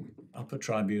Upper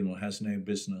Tribunal has no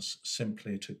business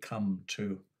simply to come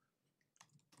to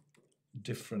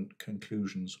different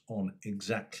conclusions on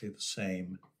exactly the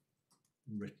same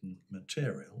written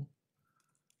material,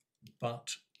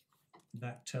 but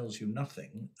that tells you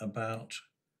nothing about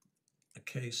a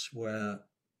case where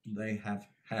they have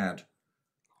had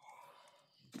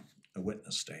a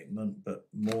witness statement, but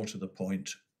more to the point,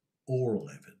 oral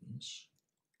evidence,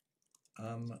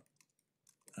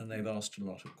 and they've asked a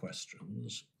lot of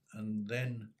questions, and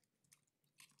then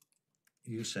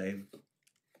you say,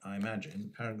 I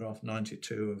imagine, paragraph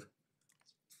 92 of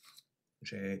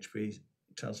JHB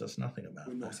tells us nothing about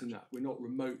we're not that. in that. We're not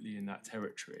remotely in that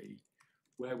territory.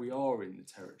 Where we are in the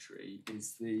territory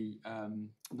is the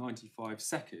 95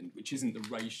 second, which isn't the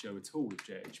ratio at all of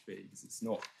JHB, because it's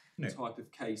not the type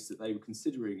of case that they were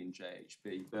considering in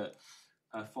JHB, but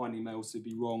a finding may also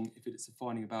be wrong if it's a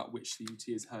finding about which the UT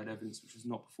has heard evidence which was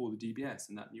not before the DBS,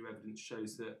 and that new evidence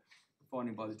shows that the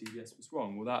finding by the DBS was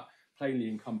wrong. Well, that plainly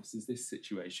encompasses this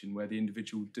situation where the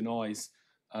individual denies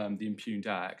the impugned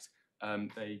act.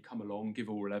 They come along, give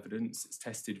oral evidence, it's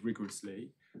tested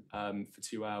rigorously for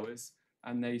 2 hours,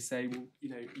 and they say, well, you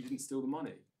know, you didn't steal the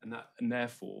money, and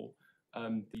therefore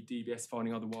the DBS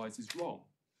finding otherwise is wrong.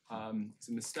 It's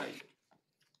a mistake.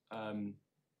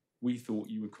 We thought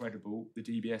you were credible, the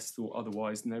DBS thought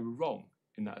otherwise, and they were wrong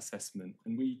in that assessment.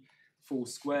 And we fall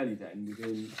squarely then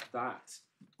within that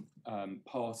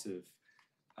part of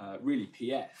really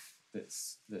PF that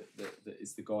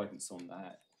is the guidance on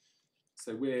that.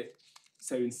 So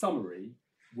in summary,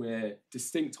 we're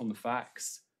distinct on the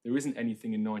facts. There isn't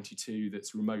anything in 92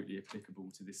 that's remotely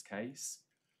applicable to this case.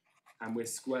 And we're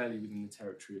squarely within the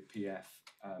territory of PF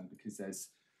because there's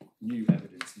new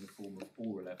evidence in the form of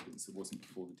oral evidence that wasn't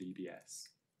before the DBS.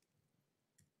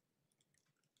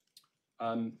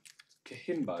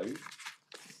 Cohimbo,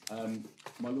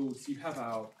 my lords, you have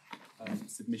our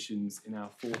submissions in our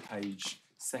 4-page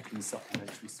second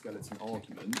supplementary skeleton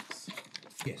arguments.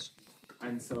 Yes.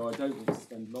 And so I don't want to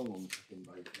spend long on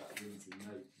Cohimbo for that reason.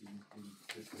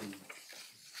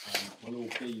 My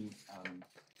lord Dean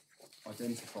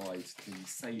identified the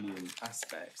salient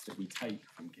aspects that we take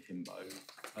from Cohimbo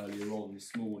earlier on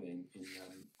this morning in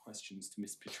questions to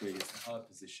Miss Petrie as to her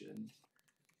position.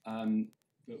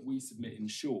 But we submit in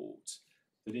short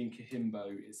that in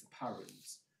Cohimbo it's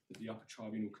apparent that the Upper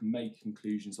Tribunal can make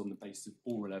conclusions on the basis of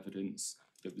oral evidence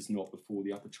that was not before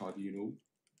the Upper Tribunal.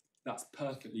 That's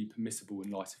perfectly permissible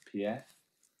in light of PF.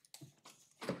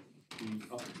 The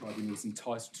Upper Tribunal is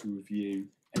entitled to review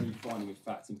any finding of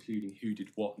fact, including who did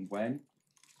what and when.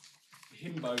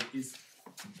 Cohimbo is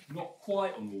not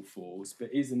quite on all fours,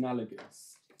 but is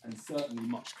analogous and certainly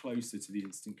much closer to the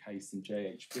instant case than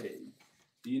JHB.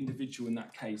 The individual in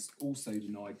that case also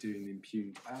denied doing the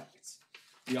impugned act.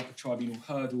 The Upper Tribunal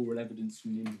heard oral evidence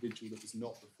from the individual that was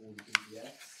not before the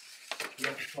DBS. The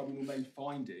Upper Tribunal made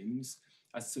findings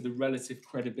as to the relative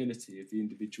credibility of the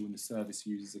individual in the service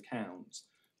user's account.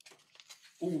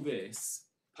 All this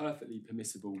perfectly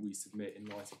permissible, we submit, in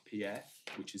light of PF,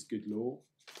 which is good law,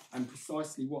 and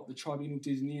precisely what the tribunal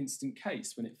did in the instant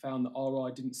case when it found that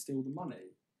RI didn't steal the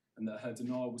money and that her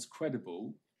denial was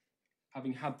credible,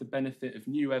 having had the benefit of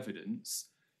new evidence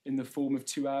in the form of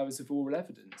 2 hours of oral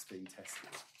evidence being tested.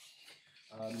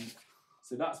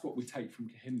 So that's what we take from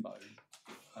Cohimbo.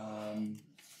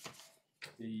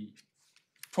 The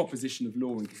proposition of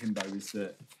law in Cohimbo is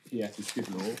that PF is good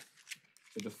law,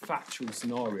 but the factual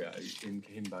scenario in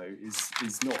Cohimbo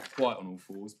is not quite on all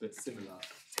fours, but similar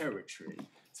territory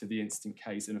to the instant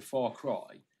case and a far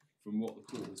cry from what the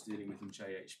court was dealing with in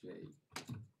JHB.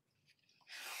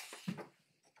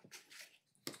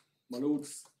 My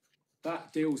lords,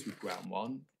 that deals with ground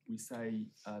one. We say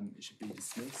it should be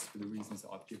dismissed for the reasons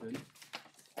that I've given.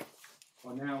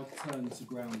 I now turn to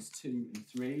grounds 2 and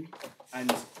 3,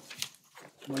 and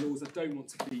my lords, I don't want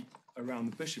to beat around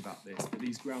the bush about this, but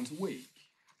these grounds are weak.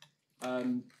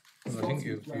 Well, I think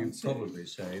you probably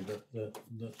say that there's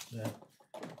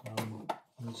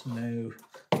no,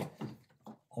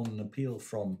 on an appeal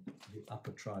from the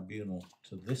Upper Tribunal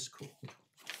to this court,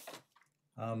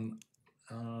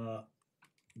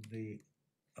 the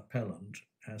appellant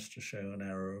has to show an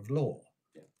error of law.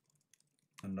 Yeah.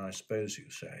 And I suppose you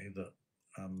say that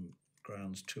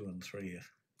grounds 2 and 3,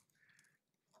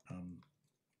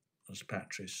 as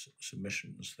Patrick's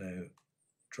submissions, though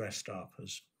dressed up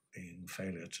as being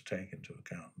failure to take into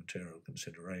account material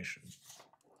consideration,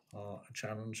 are a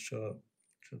challenge to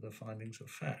the findings of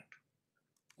fact.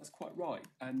 That's quite right,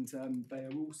 and they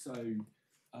are also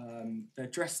they're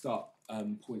dressed up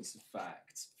points of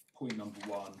fact. Point number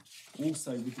 1.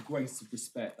 Also, with the greatest of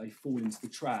respect, they fall into the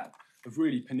trap of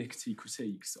really pernickety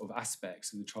critiques of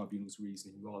aspects of the tribunal's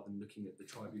reasoning rather than looking at the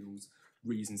tribunal's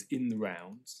reasons in the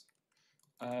rounds.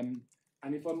 And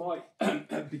if I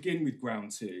might begin with ground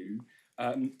 2,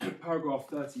 paragraph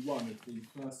 31 of the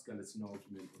first skeleton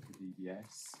argument of the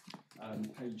DBS,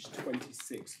 page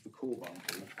 26 of the core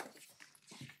bundle.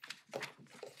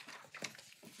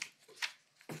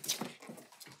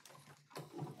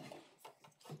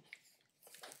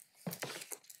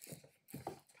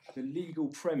 The legal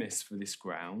premise for this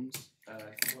ground,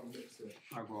 if one looks at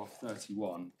paragraph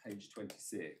 31, page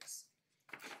 26,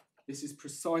 this is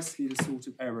precisely the sort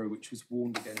of error which was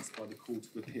warned against by the Court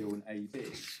of Appeal in AB.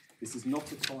 This is not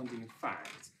a finding of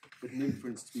fact, but an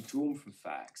inference to be drawn from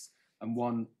facts, and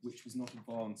one which was not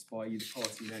advanced by either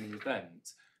party in any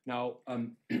event. Now,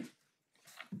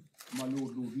 my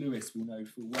Lord Lewis will know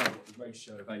full well what the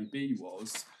ratio of AB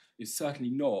was. It's certainly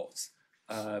not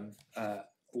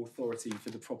authority for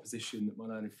the proposition that my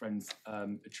learned friend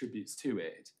attributes to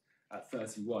it at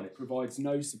 31. It provides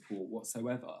no support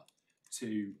whatsoever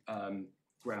to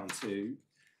ground 2,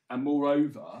 and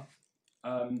moreover,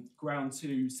 ground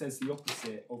 2 says the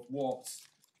opposite of what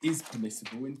is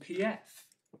permissible in PF.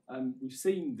 We've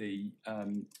seen the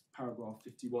paragraph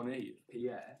 51E of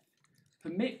PF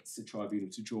permits the tribunal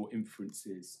to draw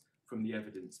inferences from the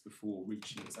evidence before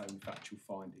reaching its own factual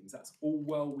findings. That's all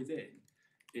well within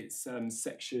its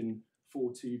section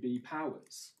 42B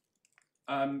powers.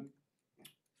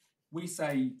 We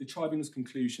say the tribunal's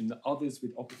conclusion that others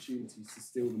with opportunities to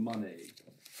steal the money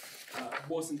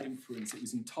wasn't inference it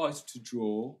was entitled to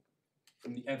draw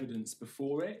from the evidence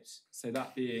before it, so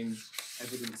that being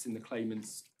evidence in the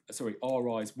claimant's,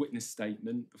 RI's witness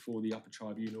statement before the upper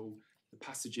tribunal, the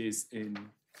passages in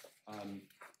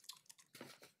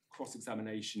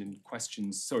cross-examination and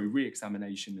questions,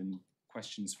 re-examination and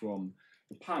questions from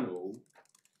the panel.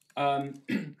 And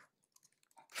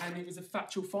it was a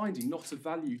factual finding, not a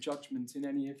value judgment in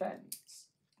any event.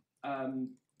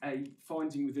 A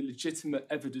finding with a legitimate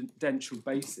evidential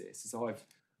basis, as I've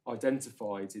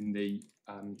identified in the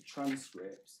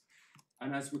transcript,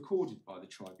 and as recorded by the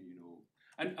tribunal.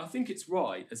 And I think it's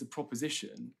right, as a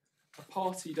proposition, a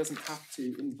party doesn't have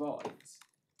to invite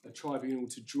a tribunal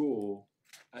to draw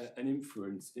an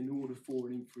inference in order for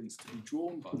an inference to be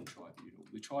drawn by the tribunal.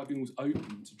 The tribunal's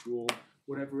open to draw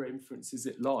whatever inferences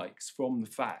it likes from the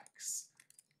facts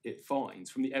it finds,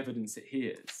 from the evidence it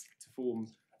hears, to form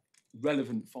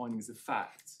relevant findings of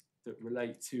fact that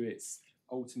relate to its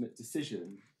ultimate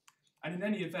decision. And in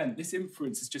any event, this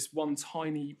inference is just one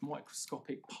tiny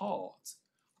microscopic part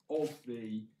of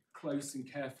the close and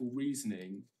careful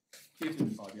reasoning given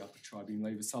by the upper tribunal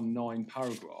over some 9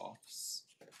 paragraphs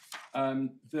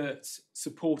that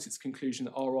support its conclusion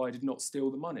that RI did not steal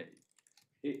the money.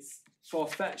 It's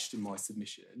far-fetched in my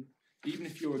submission, even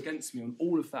if you're against me on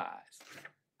all of that,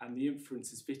 and the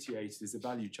inference is vitiated as a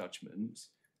value judgment,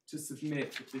 to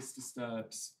submit that this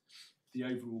disturbs the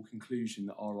overall conclusion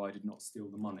that RI did not steal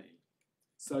the money.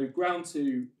 So ground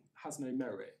 2 has no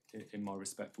merit in my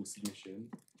respectful submission.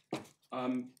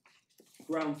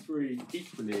 Ground 3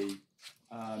 equally.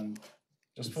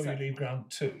 Just before you leave ground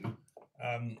 2,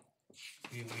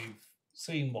 we've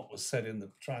seen what was said in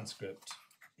the transcript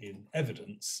in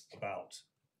evidence about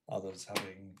others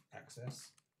having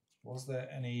access. Was there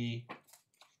any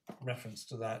reference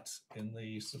to that in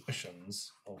the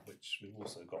submissions, of which we've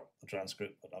also got the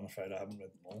transcript, but I'm afraid I haven't read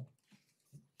them all?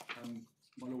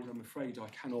 My Lord, I'm afraid I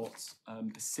cannot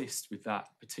assist with that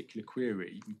particular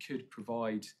query. We could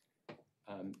provide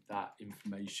that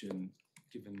information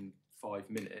given 5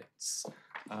 minutes,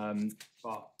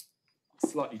 but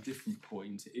slightly different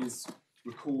point. It is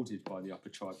recorded by the upper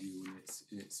tribunal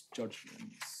in its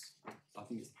judgments. I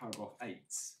think it's paragraph 8,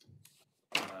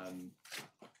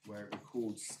 where it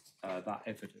records that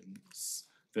evidence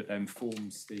that then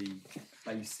forms the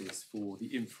basis for the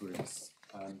inference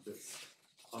that's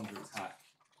under attack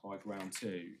by ground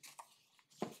 2.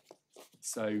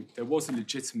 So there was a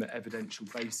legitimate evidential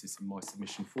basis in my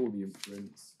submission for the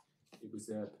inference. It was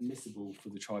permissible for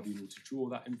the tribunal to draw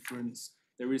that inference.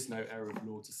 There is no error of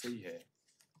law to see here.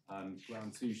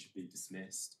 Ground 2 should be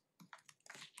dismissed.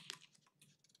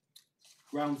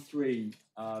 Ground 3,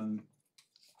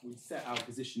 we set our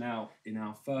position out in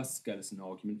our first skeleton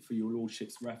argument for your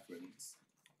Lordship's reference,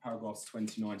 paragraphs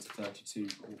 29 to 32,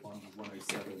 or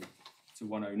 107 to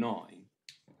 109.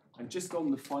 And just on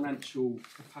the financial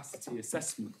capacity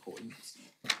assessment point,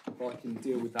 if I can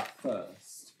deal with that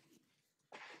first,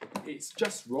 it's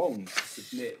just wrong to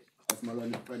submit, as my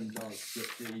learned friend does,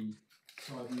 that the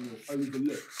tribunal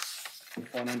overlooks the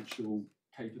financial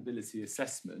capability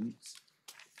assessment,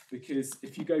 because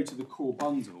if you go to the core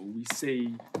bundle, we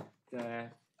see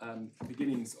there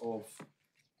beginnings of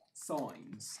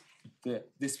signs that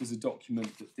this was a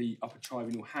document that the upper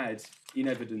tribunal had in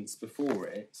evidence before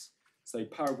it. So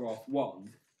paragraph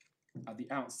 1, at the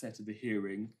outset of the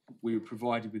hearing, we were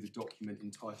provided with a document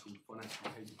entitled Financial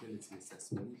Capability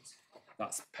Assessment.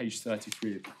 That's page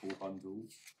 33 of the core bundle.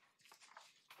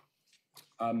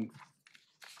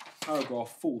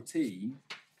 Paragraph 14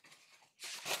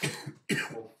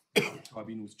 of the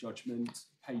tribunal's judgment,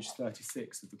 page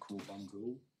 36 of the core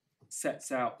bundle,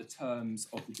 sets out the terms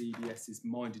of the DBS's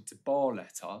minded to bar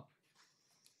letter,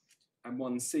 and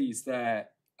one sees there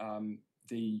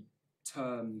the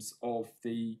terms of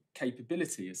the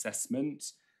capability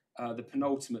assessment, the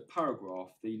penultimate paragraph,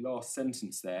 the last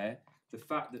sentence there, the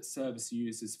fact that service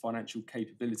users' financial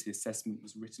capability assessment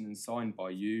was written and signed by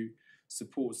you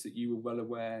supports that you were well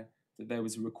aware that there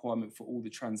was a requirement for all the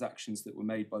transactions that were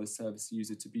made by the service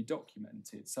user to be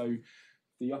documented. So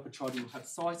the upper tribunal had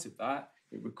sight of that.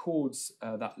 It records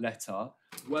that letter,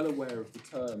 well aware of the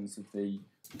terms of the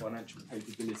financial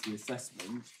capability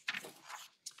assessment.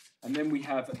 And then we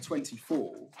have at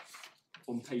 24,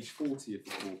 on page 40 of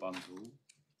the core bundle,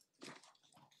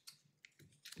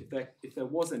 if there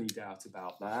was any doubt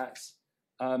about that,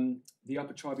 the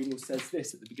upper tribunal says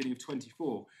this at the beginning of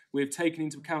 24: we have taken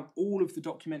into account all of the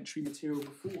documentary material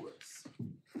before us.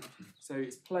 So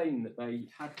it's plain that they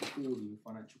had before them the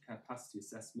financial capacity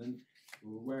assessment,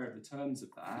 were aware of the terms of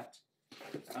that.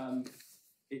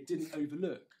 It didn't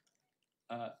overlook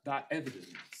that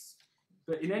evidence.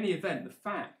 But in any event, the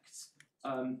fact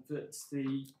that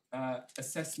the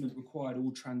assessment required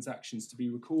all transactions to be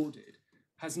recorded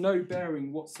has no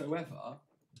bearing whatsoever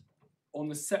on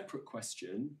the separate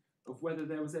question of whether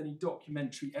there was any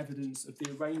documentary evidence of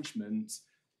the arrangement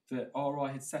that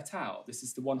RI had set out. This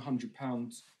is the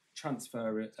 £100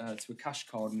 transfer to a cash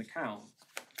card and account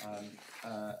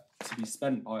to be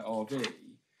spent by RV.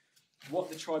 What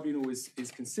the tribunal is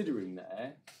considering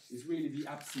there is really the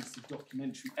absence of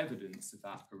documentary evidence of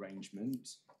that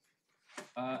arrangement,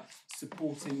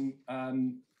 supporting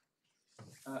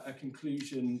a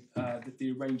conclusion that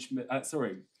the arrangement, I'll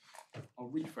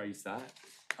rephrase that.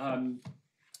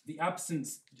 The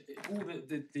absence, all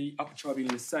that the Upper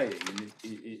Tribunal is saying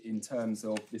in terms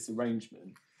of this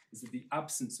arrangement is that the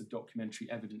absence of documentary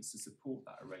evidence to support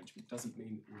that arrangement doesn't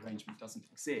mean that the arrangement doesn't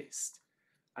exist.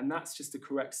 And that's just a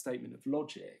correct statement of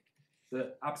logic,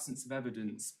 that absence of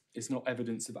evidence is not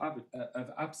evidence of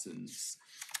absence.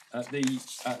 The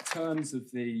terms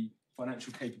of the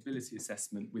financial capability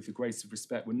assessment, with the greatest of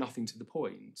respect, were nothing to the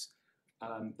point.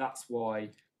 That's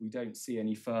why we don't see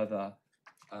any further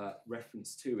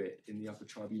reference to it in the Upper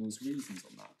Tribunal's reasons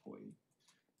on that point.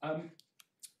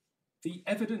 The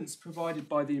evidence provided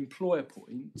by the employer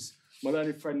point, my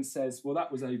learned friend says, well,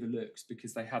 that was overlooked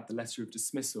because they had the letter of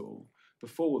dismissal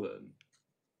before them,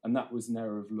 and that was an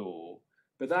error of law.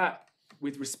 But that,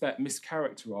 with respect,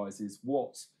 mischaracterises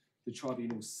what the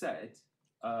tribunal said.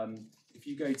 If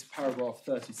you go to paragraph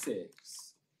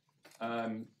 36, at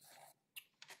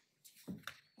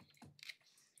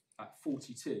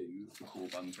 42 of the core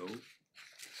bundle,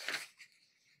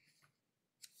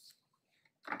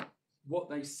 what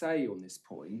they say on this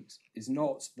point is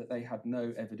not that they had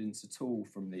no evidence at all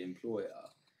from the employer,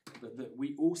 but that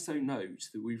we also note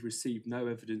that we've received no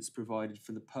evidence provided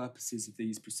for the purposes of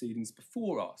these proceedings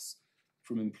before us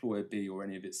from employer B or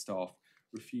any of its staff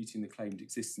refuting the claimed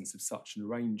existence of such an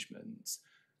arrangement.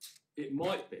 It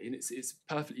might be, and it's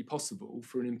perfectly possible,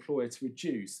 for an employer to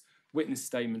reduce witness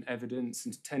statement evidence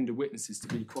and to tender witnesses to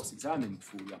be cross-examined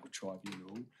before the Upper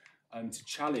Tribunal and to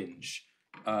challenge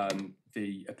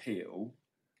the appeal.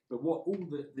 But what all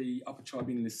that the Upper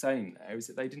Tribunal is saying there is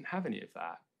that they didn't have any of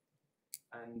that.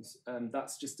 And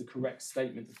that's just a correct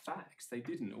statement of facts. They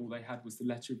didn't. All they had was the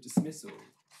letter of dismissal.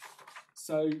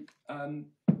 So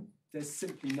there's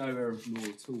simply no error of law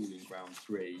at all in ground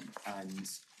 3, and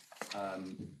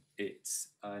it's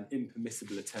an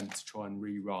impermissible attempt to try and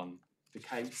rerun the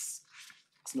case.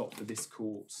 It's not for this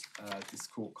court. This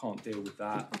court can't deal with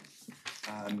that.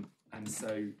 And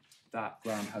so that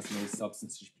ground has no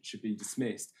substance, should be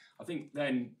dismissed. I think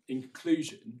then, in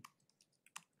conclusion,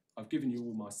 I've given you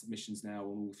all my submissions now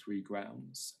on all 3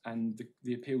 grounds, and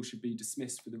the appeal should be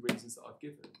dismissed for the reasons that I've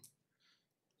given.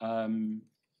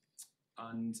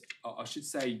 And I should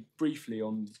say briefly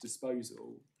on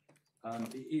disposal,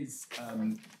 it is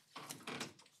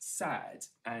sad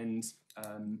and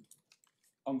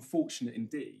unfortunate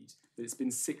indeed that it's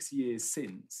been 6 years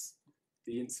since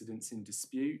the incident's in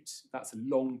dispute. That's a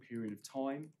long period of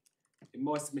time. In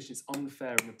my submission, it's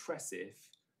unfair and oppressive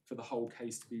for the whole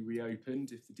case to be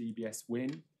reopened if the DBS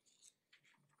win.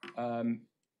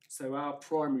 So our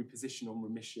primary position on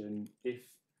remission, if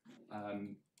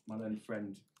my learned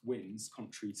friend wins,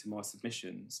 contrary to my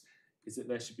submissions, is that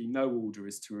there should be no order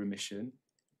as to remission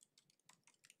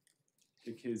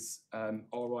because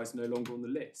RI is no longer on the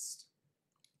list.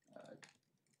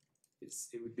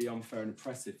 It would be unfair and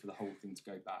oppressive for the whole thing to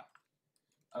go back.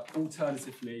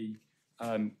 Alternatively,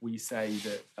 we say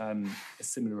that a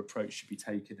similar approach should be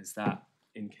taken as that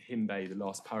in Kahimbe, the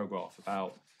last paragraph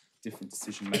about different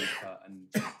decision maker and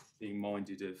being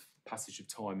minded of passage of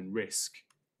time and risk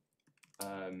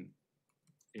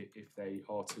if they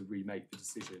are to remake the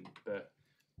decision. But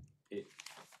it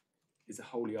is a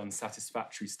wholly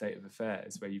unsatisfactory state of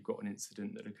affairs where you've got an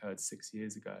incident that occurred 6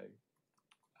 years ago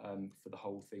for the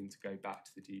whole thing to go back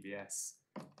to the DBS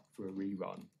for a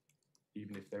rerun,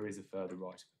 even if there is a further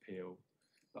right of appeal.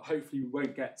 But hopefully we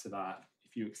won't get to that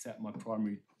if you accept my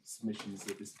primary submissions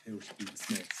that this appeal should be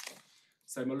dismissed.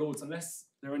 So, my lords, unless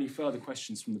there are any further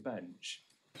questions from the bench,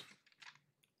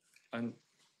 and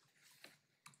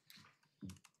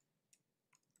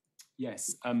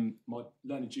yes, my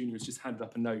learned junior has just handed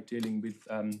up a note dealing with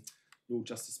Lord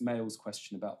Justice Mayall's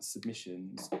question about the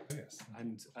submissions. Oh, yes.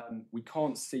 And we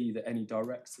can't see that any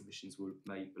direct submissions were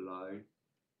made below.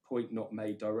 Point not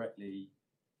made directly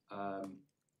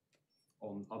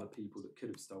on other people that could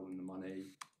have stolen the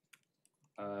money.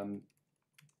 No,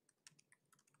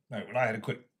 but I had a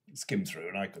quick skim through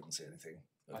and I couldn't see anything.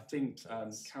 I think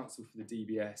counsel for the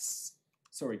DBS,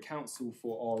 counsel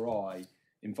for RI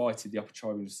invited the Upper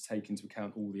Tribunal to take into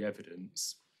account all the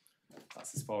evidence.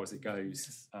 That's as far as it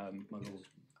goes, my lord,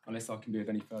 unless I can be of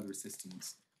any further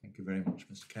assistance. Thank you very much,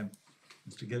 Mr. Kemp.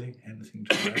 Mr. Gilly, anything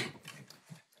to add?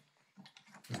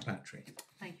 Ms. Patry.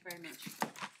 Thank you very much.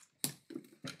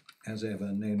 As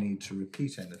ever, no need to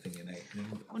repeat anything innately.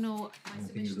 Oh no, my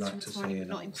Anything you'd submissions like from to this say morning in would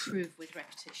not answer? improve with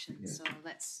repetition, Yeah. so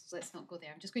let's not go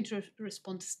there. I'm just going to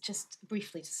respond just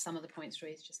briefly to some of the points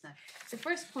raised just now. The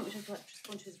first point which I'd like to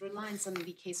respond to is reliance on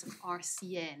the case of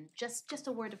RCN. Just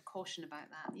a word of caution about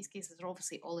that. These cases are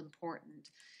obviously all important,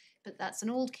 but that's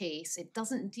an old case. It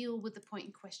doesn't deal with the point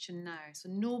in question now, so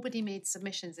nobody made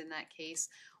submissions in that case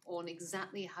on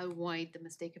exactly how wide the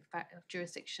mistake of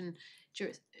jurisdiction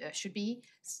should be.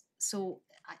 So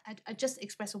I just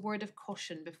express a word of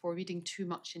caution before reading too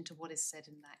much into what is said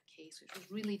in that case, which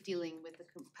was really dealing with the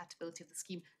compatibility of the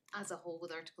scheme as a whole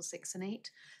with Article 6 and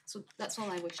 8. So that's all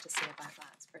I wish to say about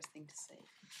that. It's the first thing to say.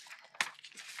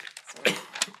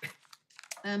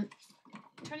 So,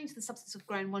 turning to the substance of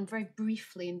ground one very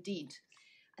briefly indeed.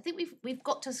 I think we've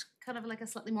got to kind of like a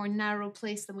slightly more narrow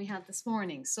place than we had this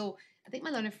morning. So I think my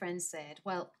learned friend said,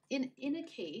 well, in a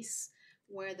case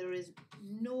where there is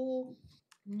no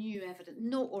new evidence,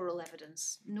 no oral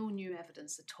evidence, no new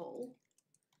evidence at all,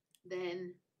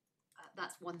 then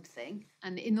that's one thing.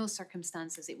 And in those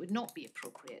circumstances, it would not be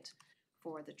appropriate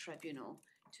for the tribunal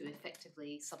to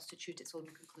effectively substitute its own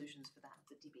conclusions for that of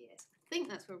the DBS. I think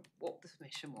that's what the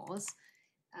submission was.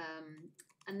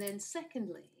 And then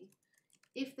secondly,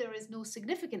 if there is no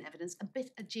significant evidence, a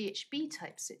GHB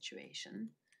type situation,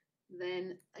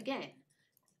 then again,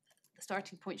 the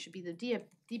starting point should be the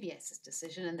DBS's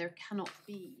decision, and there cannot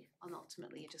be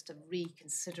ultimately just a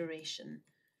reconsideration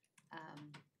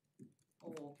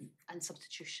and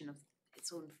substitution of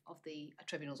the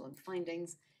tribunal's own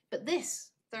findings. But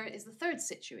this is the third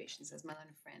situation, says my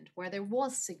learned friend, where there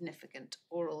was significant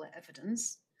oral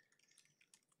evidence.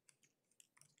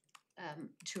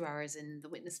 2 hours in the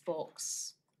witness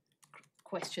box,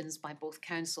 questions by both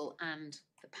counsel and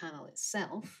the panel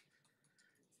itself.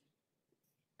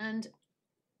 And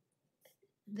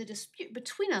the dispute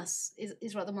between us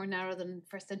is rather more narrow than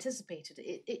first anticipated.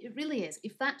 It really is.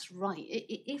 If that's right,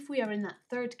 if we are in that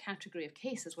third category of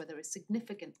cases where there is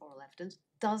significant oral evidence,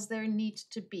 does there need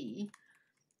to be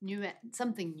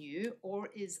something new, or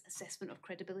is assessment of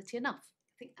credibility enough?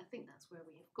 I think that's where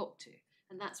we have got to,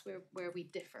 and that's where we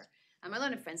differ. And my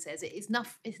learned friend says it's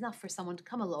enough for someone to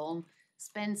come along,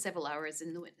 spend several hours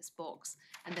in the witness box,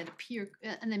 and then appear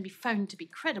and then be found to be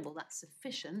credible. That's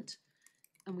sufficient,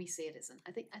 and we say it isn't.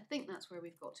 I think that's where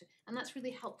we've got to, and that's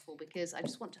really helpful because I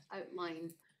just want to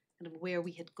outline kind of where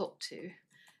we had got to,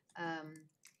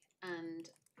 and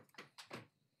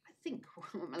I think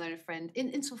my learned friend,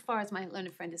 insofar as my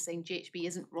learned friend is saying GHB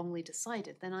isn't wrongly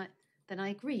decided, then I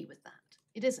agree with that.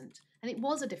 It isn't, and it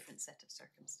was a different set of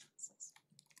circumstances.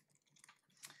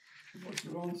 What's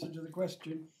your answer to the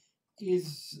question?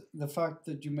 Is the fact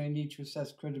that you may need to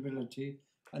assess credibility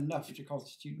enough to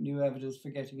constitute new evidence for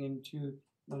getting into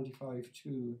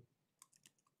 95(2)?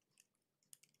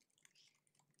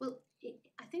 Well,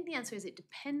 I think the answer is it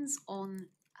depends on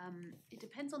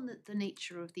the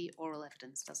nature of the oral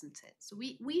evidence, doesn't it? So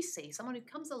we say someone who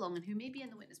comes along and who may be in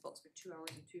the witness box for 2 hours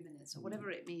or 2 minutes or whatever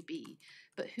it may be,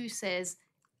 but who says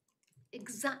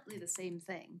exactly the same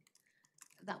thing,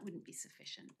 that wouldn't be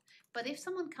sufficient. But if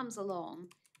someone comes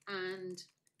along and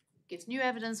gives new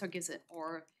evidence, or gives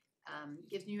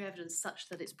new evidence such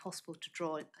that it's possible to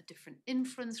draw a different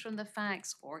inference from the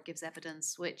facts, or gives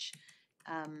evidence which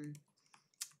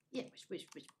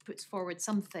puts forward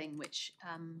something which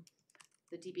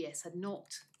the DBS had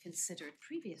not considered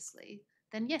previously,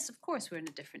 then yes, of course, we're in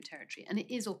a different territory, and it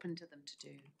is open to them to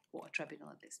do what a tribunal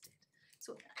like this did.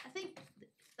 So I think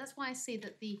that's why I say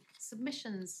that the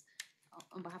submissions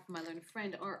on behalf of my learned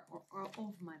friend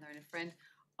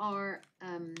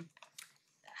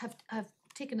have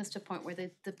taken us to a point where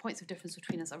the points of difference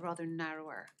between us are rather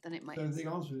narrower than it might be. So the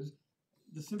answer is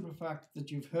the simple fact that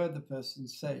you've heard the person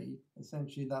say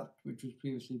essentially that which was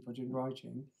previously put in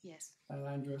writing, Yes.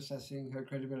 and you're assessing her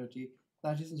credibility,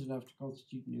 that isn't enough to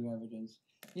constitute new evidence.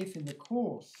 If in the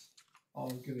course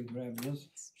of giving her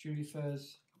evidence, she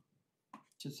refers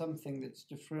to something that's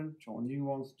different or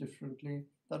nuanced differently,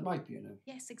 that might be enough.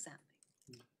 Yes, exactly.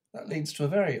 That leads to a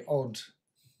very odd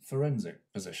forensic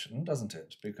position, doesn't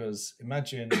it? Because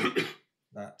imagine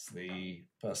that the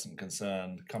person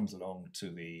concerned comes along to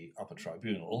the Upper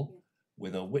Tribunal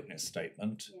with a witness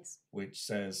statement which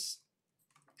says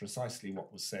precisely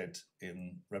what was said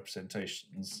in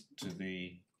representations to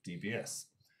the DBS.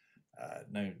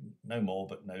 No more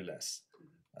but no less.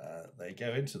 They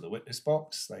go into the witness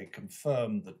box, they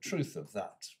confirm the truth of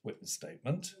that witness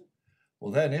statement,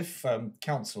 Well, then if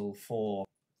counsel for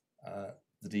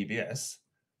the DBS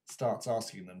starts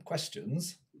asking them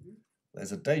questions,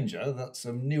 there's a danger that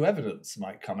some new evidence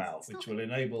might come out, which will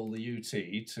enable the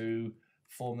UT to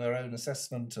form their own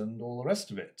assessment and all the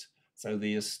rest of it. So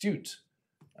the astute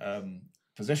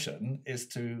position is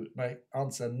to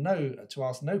ask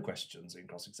no questions in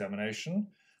cross-examination,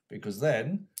 because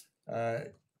then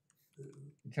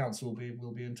counsel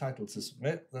will be entitled to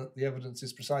submit that the evidence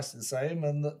is precisely the same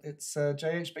and that it's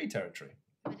JHB territory.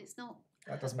 But it's not.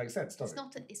 That doesn't make sense, does it?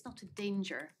 It's not a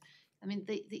danger. I mean,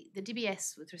 the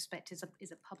DBS, with respect, is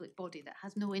a public body that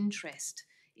has no interest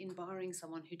in barring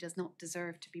someone who does not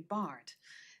deserve to be barred.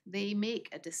 They make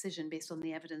a decision based on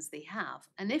the evidence they have.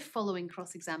 And if following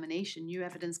cross-examination, new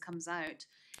evidence comes out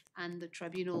and the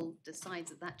tribunal decides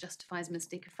that that justifies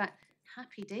mistake of fact,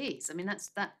 happy days. I mean,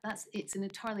 it's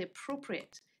entirely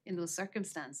appropriate in those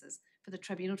circumstances for the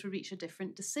tribunal to reach a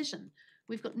different decision.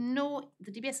 The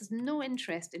DBS has no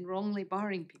interest in wrongly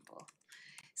barring people.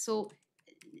 So,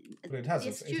 but it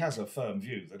has a firm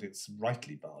view that it's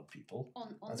rightly barred people.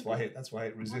 That's why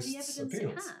it resists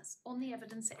appeals. On the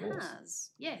evidence it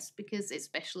has. Yes, because its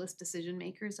specialist decision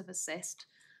makers have assessed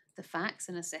the facts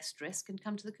and assessed risk and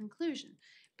come to the conclusion.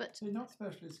 But they're not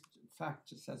specialist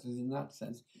fact assessors in that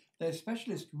sense. They're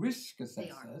specialist risk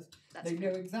assessors. They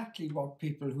know exactly what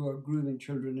people who are grooming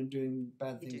children and doing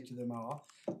bad things to them are.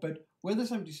 But whether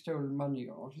somebody's stolen money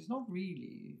or not is not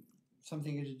really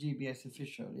something that a DBS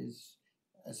official is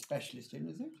a specialist in,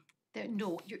 is it?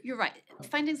 No, you're right.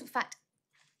 Findings of fact,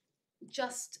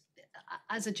 just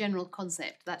as a general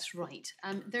concept, that's right.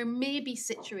 There may be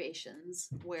situations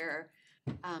where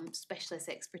specialist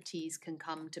expertise can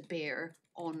come to bear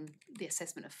on the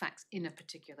assessment of facts in a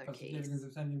particular case. Because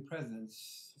of sending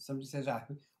presents, somebody says, I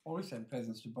always send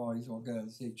presents to boys or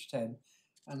girls aged 10,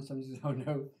 and somebody says, oh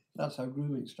no, that's how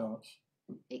grooming starts.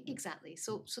 Exactly.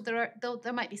 So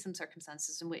there might be some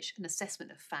circumstances in which an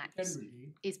assessment of facts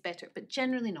is better, but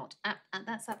generally not.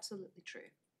 That's absolutely true.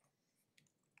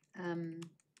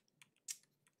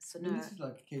 This is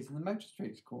like a case in the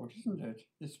magistrate's court, isn't it?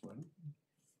 This one.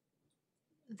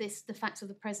 The facts of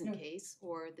the present case,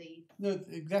 or the... No,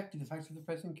 exactly the facts of the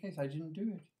present case. I didn't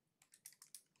do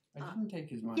it. I didn't take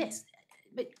his money. Yes,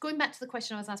 but going back to the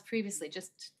question I was asked previously,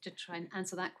 just to try and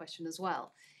answer that question as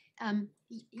well.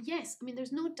 Yes, I mean,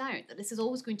 there's no doubt that this is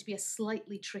always going to be a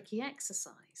slightly tricky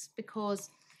exercise, because...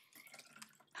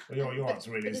 Well, your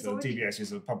answer really is that DBS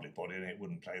is a public body and it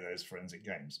wouldn't play those forensic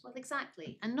games. Well,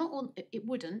 exactly. And it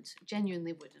wouldn't,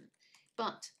 genuinely wouldn't.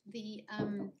 But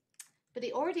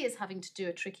it already is having to do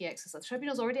a tricky exercise. The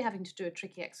tribunal's already having to do a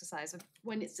tricky exercise of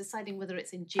when it's deciding whether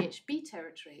it's in GHB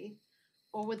territory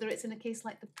or whether it's in a case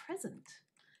like the present.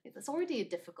 It's already a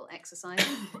difficult exercise,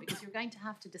 isn't it? Because you're going to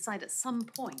have to decide at some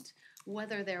point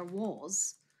whether there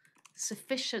was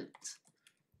sufficient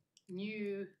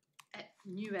new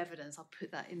evidence, I'll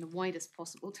put that in the widest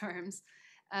possible terms,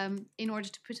 in order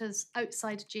to put us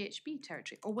outside GHB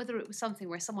territory, or whether it was something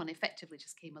where someone effectively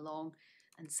just came along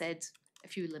and said a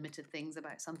few limited things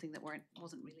about something that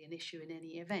wasn't really an issue in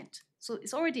any event. So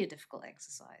it's already a difficult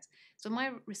exercise. So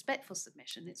my respectful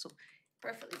submission, it's so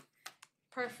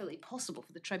perfectly possible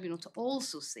for the tribunal to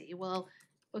also say, well,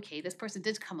 okay, this person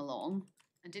did come along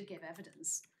and did give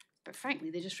evidence, but frankly,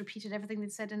 they just repeated everything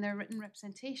they'd said in their written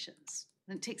representations,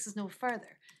 and it takes us no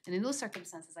further. And in those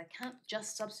circumstances, I can't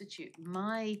just substitute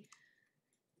my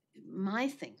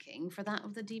thinking for that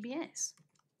of the DBS.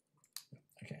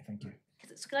 Okay, thank you.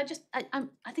 So could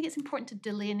I think it's important to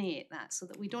delineate that so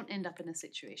that we don't end up in a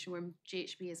situation where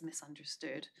GHB is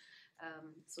misunderstood.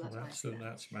 So that's a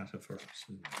matter for us.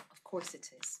 Of course it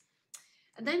is.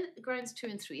 And then grounds 2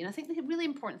 and 3. And I think the really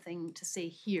important thing to say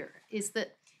here is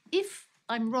that if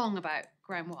I'm wrong about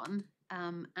ground 1,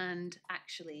 and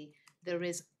actually there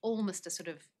is almost a sort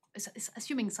of,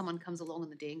 assuming someone comes along on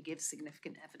the day and gives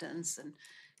significant evidence and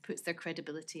puts their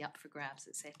credibility up for grabs,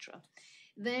 etc.,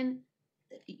 then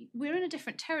we're in a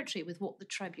different territory with what the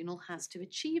tribunal has to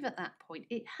achieve at that point.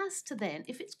 It has to then,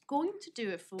 if it's going to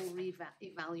do a full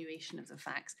evaluation of the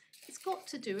facts, it's got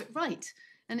to do it right,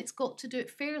 and it's got to do it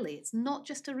fairly. It's not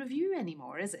just a review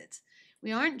anymore, is it?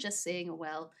 We aren't just saying, oh,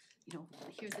 well, you know,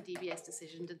 here's the DBS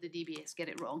decision, did the DBS get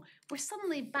it wrong? We're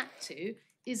suddenly back to,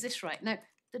 is this right? Now,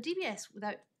 the DBS,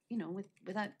 without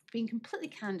being completely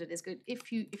candid, is good.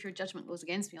 If your judgment goes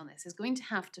against me on this, is going to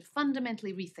have to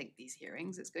fundamentally rethink these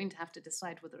hearings. It's going to have to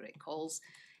decide whether it calls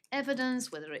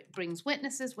evidence, whether it brings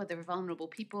witnesses, whether vulnerable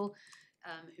people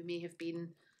who may have been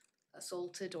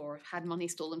assaulted or had money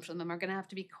stolen from them are going to have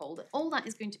to be called. All that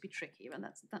is going to be tricky, and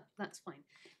that's fine.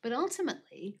 But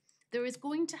ultimately, there is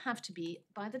going to have to be,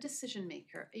 by the decision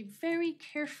maker, a very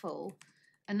careful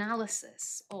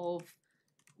analysis of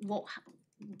what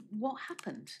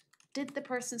happened. Did the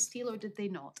person steal or did they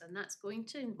not? And that's going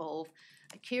to involve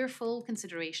a careful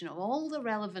consideration of all the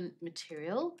relevant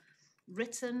material,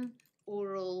 written,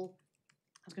 oral,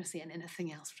 I was going to say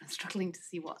anything else, but I'm struggling to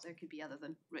see what there could be other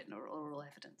than written or oral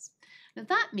evidence. Now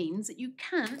that means that you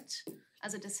can't,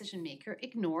 as a decision maker,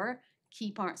 ignore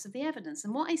key parts of the evidence.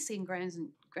 And what I say in grounds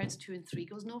 2 and 3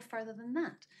 goes no further than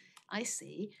that. I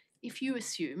say, if you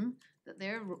assume that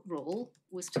their role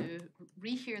was to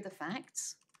rehear the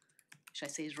facts, which I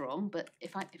say is wrong, but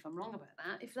if I'm wrong about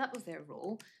that, if that was their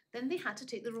role, then they had to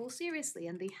take the role seriously,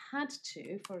 and they had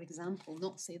to, for example,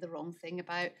 not say the wrong thing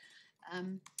about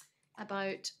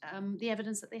the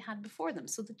evidence that they had before them.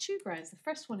 So the 2 grounds. The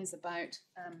first one is about.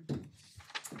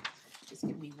 Just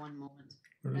give me one moment.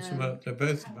 Well, it's they're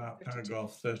both about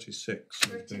paragraph 36.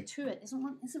 32. Isn't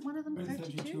one of them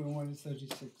 32? 32 and one is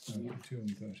 36. 32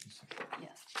 and 36. Yeah.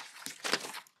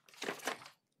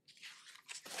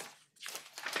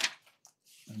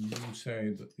 And you say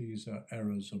that these are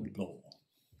errors of law.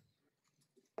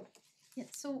 Yeah.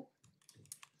 So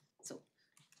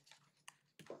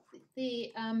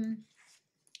they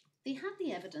had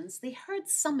the evidence. They heard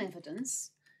some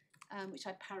evidence, which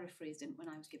I paraphrased when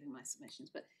I was giving my submissions,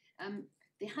 but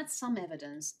they had some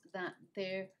evidence that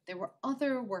there were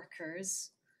other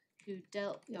workers who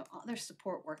other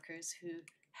support workers who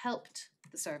helped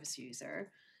the service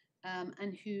user,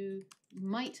 and who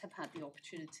might have had the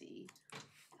opportunity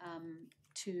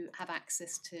to have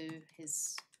access to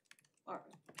his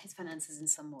finances in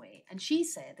some way. And she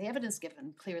said the evidence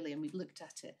given clearly, and we've looked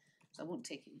at it, so I won't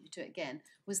take you to it again,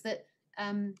 was that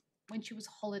when she was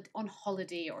on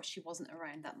holiday or she wasn't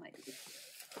around, that might be the case.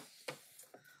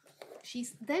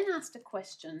 She's then asked a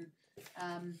question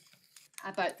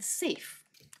about the safe,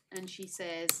 and she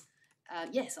says,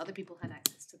 yes, other people had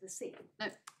access to the safe.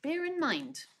 Now, bear in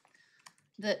mind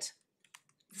that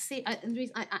the safe, and the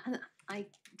reason I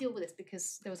deal with this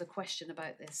because there was a question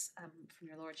about this from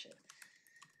your lordship.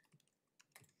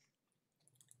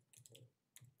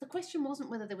 The question wasn't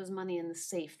whether there was money in the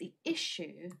safe. The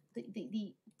issue,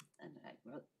 and I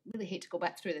really hate to go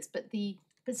back through this, but the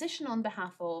position on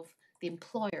behalf of the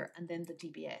employer and then the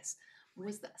DBS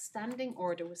was that a standing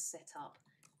order was set up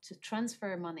to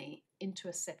transfer money into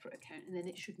a separate account, and then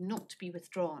it should not be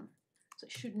withdrawn. So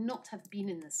it should not have been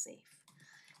in the safe.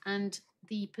 And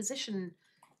the position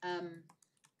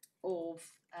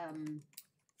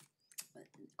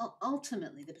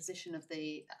ultimately the position of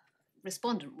the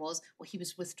respondent was, well, he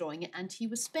was withdrawing it and he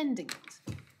was spending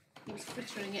it. He was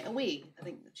frittering it away. I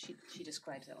think that she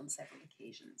describes it on several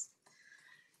occasions.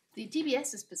 The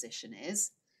DBS's position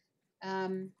is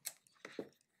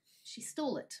she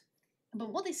stole it.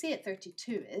 But what they say at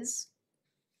 32 is,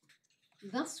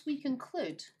 thus we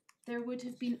conclude there would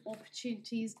have been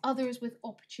opportunities, others with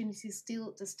opportunities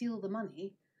to steal the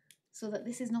money, so that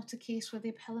this is not a case where the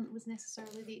appellant was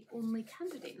necessarily the only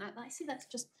candidate. Now, I see that's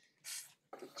just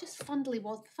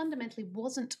fundamentally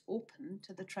wasn't open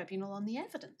to the tribunal on the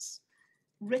evidence,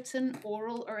 written,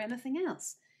 oral, or anything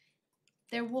else.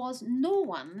 There was no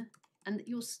one, and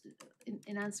you'll,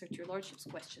 in answer to your lordship's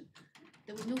question,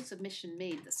 there was no submission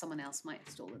made that someone else might have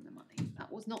stolen the money.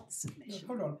 That was not the submission.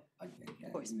 No, hold on.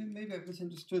 Of course. Maybe I've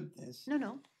misunderstood this.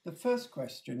 No. The first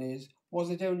question is, was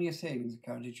it only a savings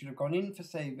account? It should have gone in for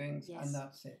savings, Yes. and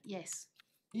that's it. Yes.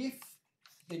 If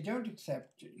they don't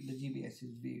accept the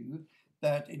DBS's view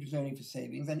that it was only for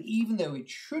savings, and even though it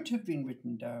should have been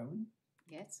written down,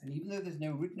 Yes. and even though there's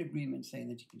no written agreement saying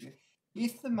that you can do it,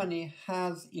 if the money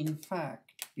has in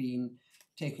fact been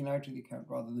taken out of the account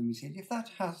rather than received, if that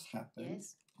has happened,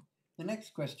 Yes. the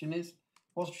next question is,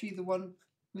 was she the one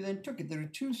who then took it? There are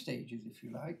 2 stages, if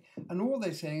you like, and all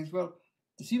they're saying is, well,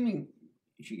 assuming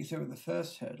she gets over the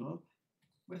first hurdle,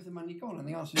 where's the money gone? And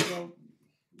the answer is, well,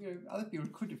 other people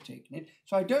could have taken it.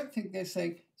 So I don't think they're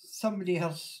saying somebody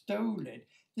else stole it.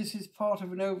 This is part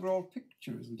of an overall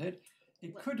picture, isn't it?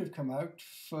 It could have come out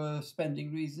for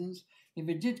spending reasons. If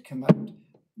it did come out,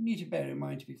 you need to bear in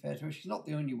mind, to be fair to her, she's not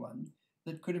the only one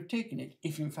that could have taken it,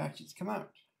 if in fact it's come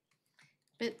out.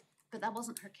 But that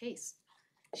wasn't her case.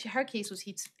 Her case was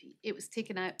it was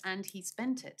taken out and he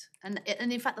spent it. And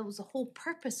in fact, that was the whole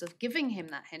purpose of giving him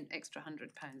that extra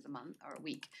 £100 a month or a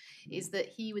week, is that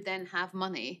he would then have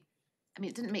money. I mean,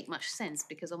 it didn't make much sense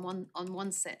because on one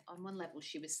level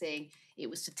she was saying it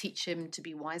was to teach him to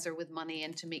be wiser with money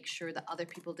and to make sure that other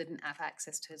people didn't have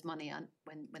access to his money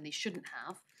when they shouldn't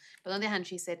have. But on the other hand,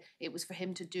 she said it was for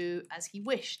him to do as he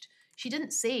wished. She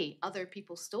didn't say other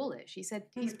people stole it. She said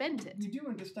he spent it. You do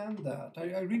understand that.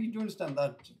 I really do understand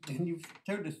that. And you've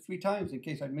told us 3 times in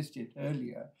case I missed it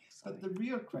earlier. Sorry. But the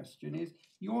real question is,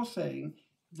 you're saying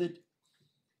that,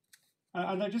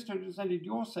 and I just don't understand it,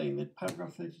 you're saying that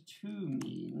paragraph 32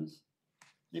 means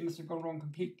they must have gone wrong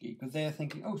completely because they're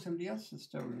thinking, oh, somebody else has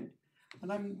stolen it.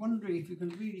 And I'm wondering if you can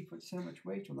really put so much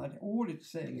weight on that. All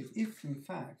it's saying is if, in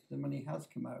fact, the money has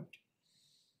come out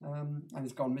and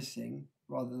it's gone missing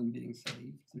rather than being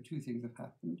saved, so two things have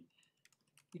happened.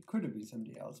 It could have been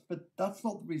somebody else, but that's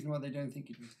not the reason why they don't think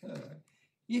it was her.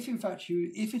 If, in fact,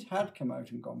 if it had come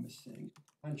out and gone missing,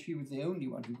 and she was the only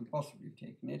one who could possibly have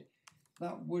taken it,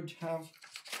 that would have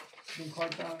been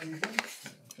quite bad against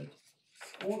her. But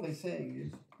all they're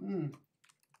saying is,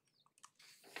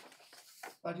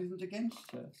 that isn't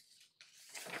against her.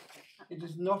 It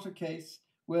is not a case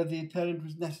where the appellant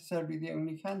was necessarily the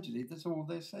only candidate. That's all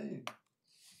they're saying.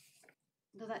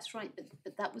 No, that's right,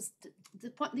 but that was the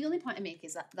point. The only point I make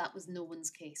is that was no one's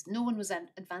case. No one was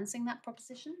advancing that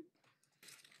proposition,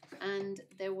 and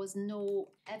there was no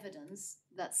evidence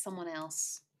that someone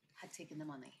else had taken the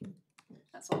money.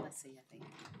 That's all I see, I think.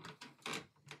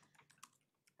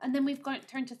 And then we've got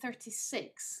turned to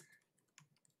 36,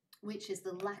 which is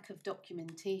the lack of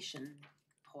documentation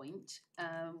point.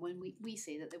 When we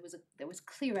say that there was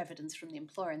clear evidence from the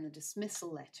employer in the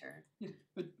dismissal letter. Yeah,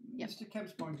 but Mr.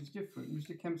 Kemp's point is different.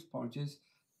 Mr. Kemp's point is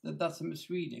that that's a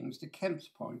misreading. Mr. Kemp's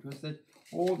point was that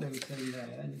all they were saying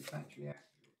there, and it's actually accurate,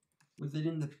 was that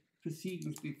in the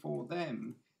proceedings before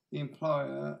them, the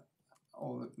employer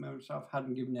or the member of staff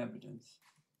hadn't given evidence.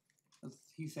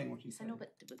 He's saying what he's saying. I know,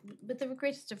 but with the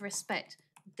greatest of respect,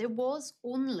 there was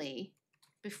only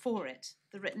before it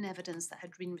the written evidence that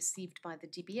had been received by the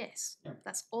DBS. Yeah.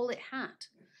 That's all it had.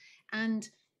 And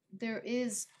there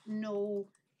is no,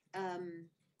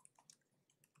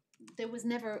 there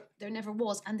never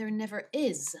was, and there never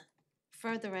is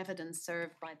further evidence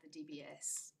served by the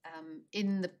DBS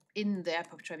in the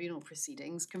Upper Tribunal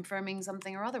proceedings confirming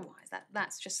something or otherwise.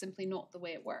 That's just simply not the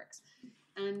way it works.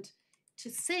 And to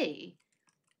say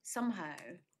somehow,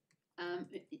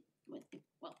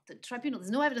 well, the tribunal,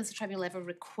 there's no evidence the tribunal ever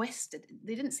requested.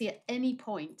 They didn't say at any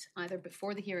point, either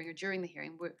before the hearing or during the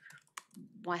hearing,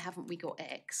 why haven't we got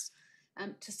X?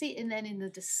 To say, and then in the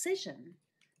decision,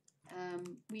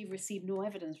 we received no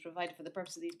evidence provided for the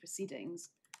purpose of these proceedings,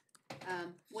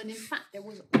 when in fact there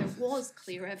was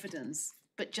clear evidence,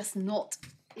 but just not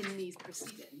in these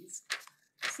proceedings.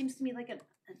 It seems to me like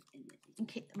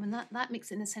that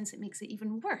makes it, in a sense, it makes it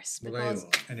even worse. Well, there you are.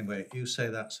 Anyway, you say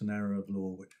that's an error of law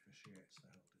which vitiates the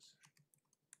whole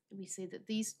decision. We say that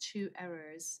these two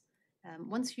errors,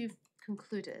 once you've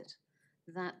concluded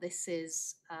that this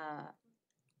is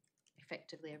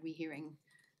effectively a rehearing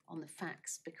on the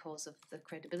facts because of the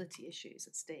credibility issues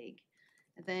at stake,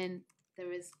 then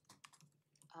there is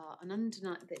an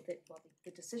undeniable,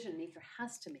 the decision maker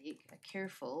has to make a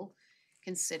careful,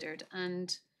 considered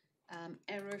and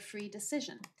error-free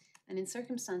decision. And in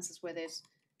circumstances where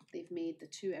they've made the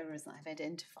two errors that I've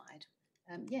identified,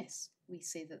 yes, we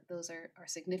say that those are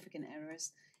significant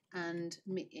errors, and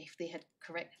if they had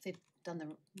if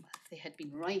they had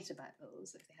been right about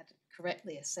those, if they had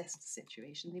correctly assessed the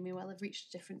situation, they may well have reached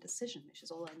a different decision, which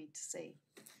is all I need to say.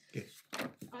 Yes.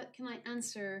 Can I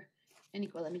answer any?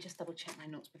 Well, let me just double check my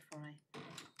notes before I.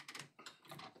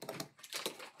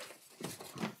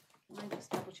 Can I just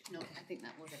double check? No, I think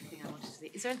that was everything I wanted to say.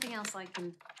 Is there anything else I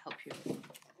can help you with?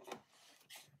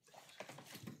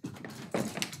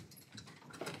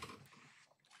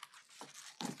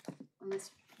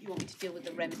 Unless you want me to deal with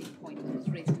the remedy point that was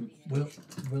raised in the end.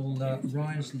 We'll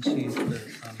rise and see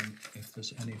if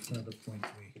there's any further point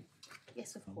we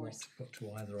yes, of want course. to put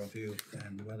to either of you,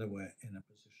 and whether we're in a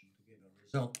position to give a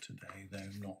result today, though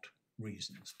not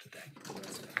reasons today.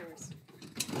 Yes, of course.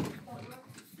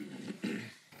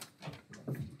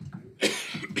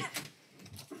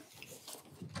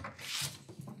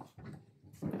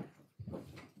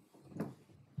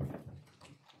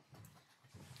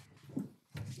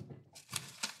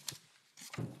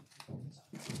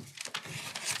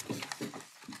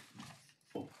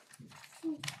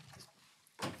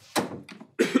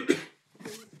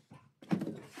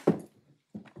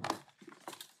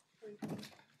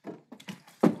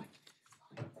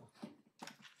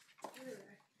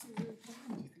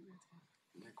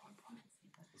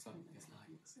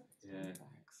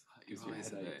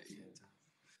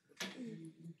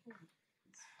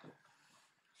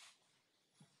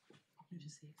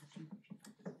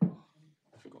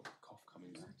 I've got a cough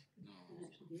coming back. It's like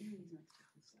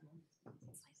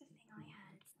the thing I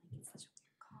had. It's such a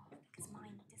weird cough because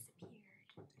mine disappeared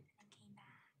and then came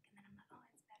back, and then I'm like, oh,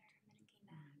 it's better, and then it came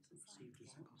back. It's like,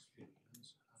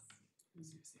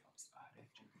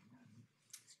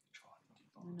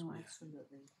 No,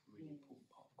 absolutely. Really important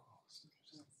part of class.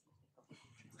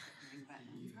 bet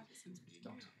you've had it since being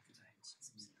here.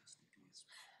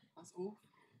 That's awful.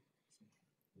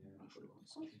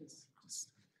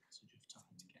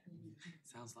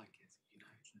 Sounds like it, you know.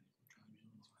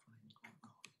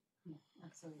 Yeah,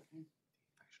 absolutely.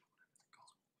 Infection or whatever's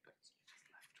gone, but it's just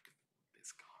left with a bit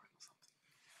scarring or something.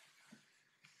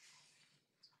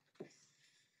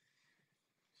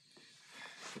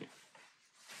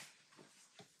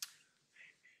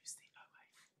 Who's the OA?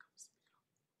 Comes to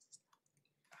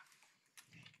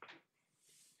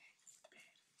the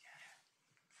beard, yeah.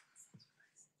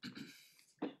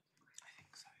 I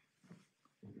think so.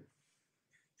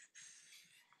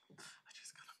 I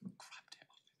just kind of grabbed it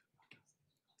off him.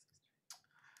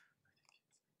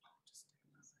 I'll just do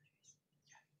that.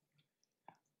 Yeah.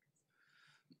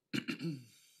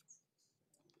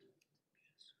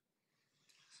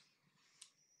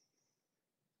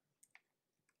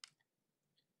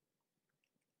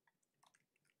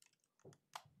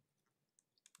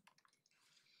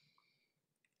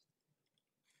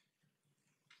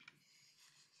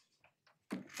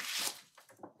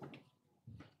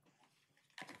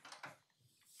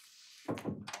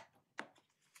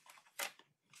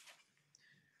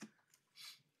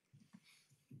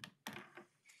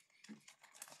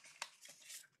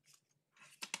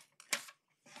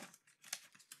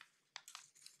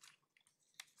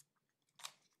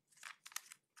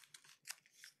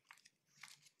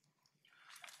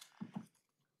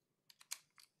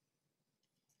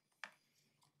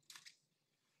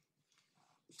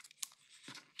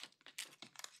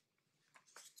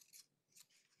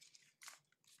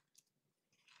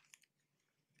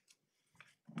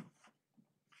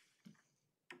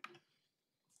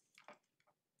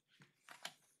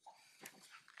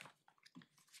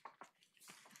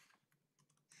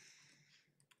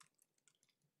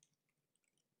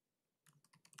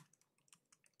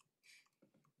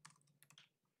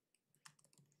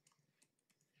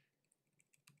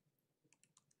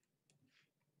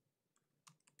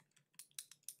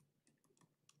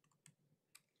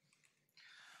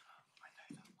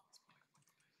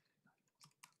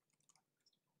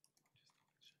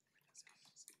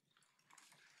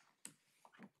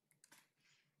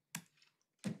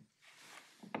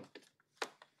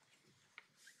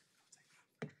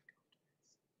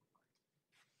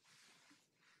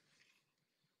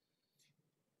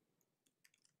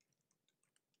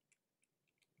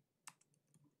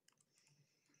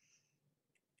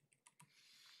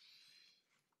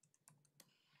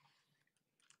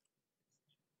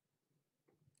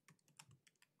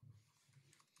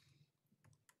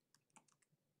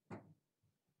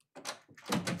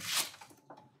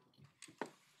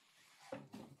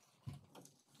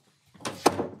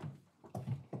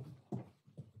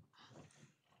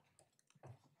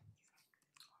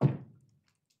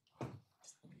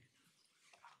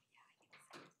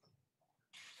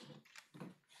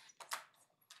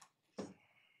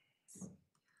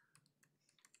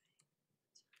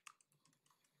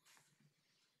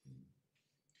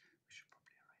 We should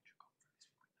probably arrange a conference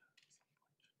for winter at some point,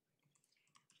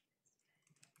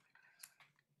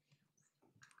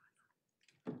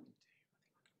 shouldn't we?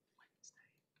 Wednesday.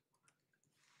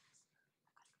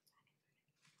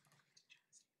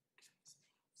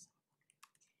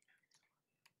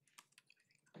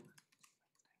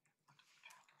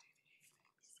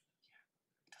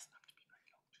 It doesn't have to be very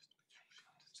long, just to make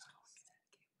sure she understands.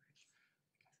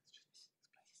 Because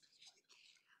it's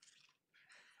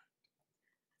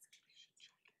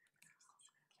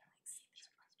just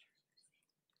explained as well. We should check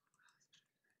it.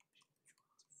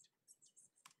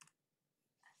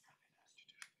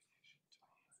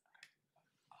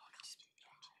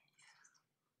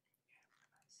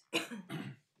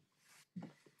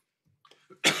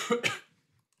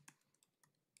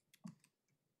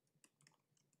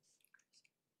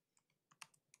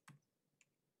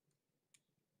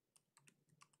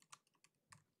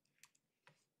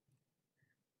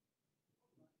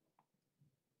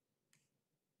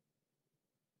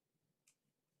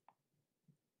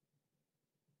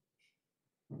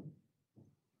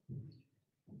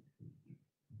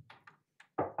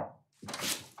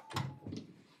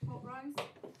 Hot rice?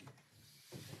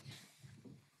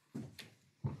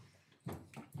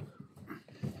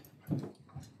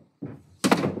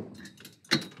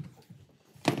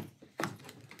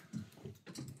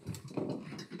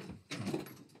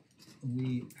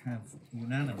 We have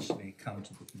unanimously come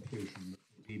to the conclusion that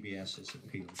the DBS's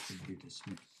appeal should be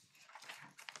dismissed.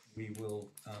 We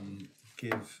will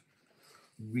give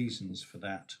reasons for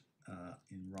that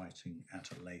in writing at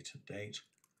a later date.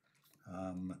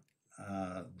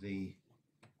 The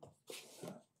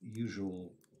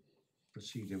usual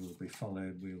procedure will be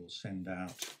followed. We will send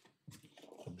out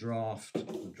the draft.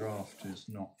 The draft is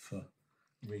not for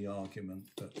re-argument,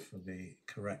 but for the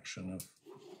correction of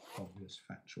obvious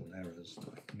factual errors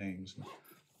like names and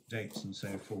dates and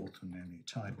so forth, and any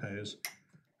typos.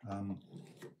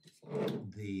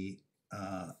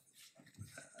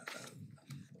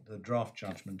 The draft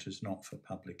judgment is not for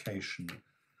publication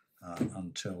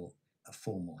until a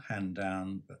formal hand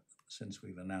down, but since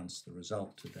we've announced the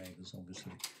result today, there's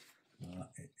obviously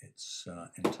it's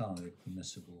entirely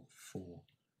permissible for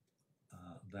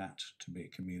that to be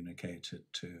communicated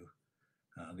to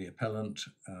the appellant,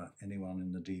 anyone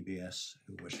in the DBS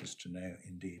who wishes to know,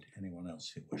 indeed anyone else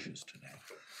who wishes to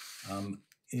know.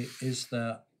 Is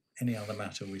there any other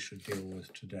matter we should deal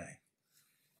with today?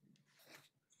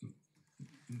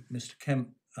 Mr. Kemp,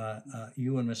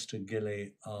 you and Mr.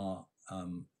 Gilly are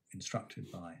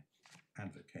instructed by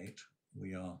Advocate.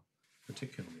 We are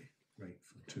particularly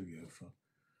grateful to you for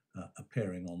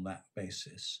appearing on that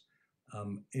basis.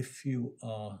 If you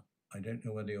are, I don't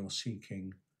know whether you're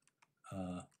seeking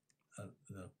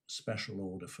the special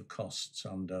order for costs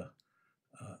under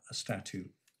a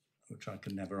statute which I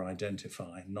can never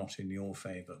identify, not in your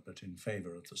favour but in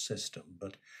favour of the system,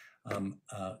 but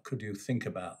could you think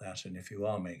about that, and if you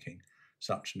are making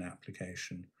such an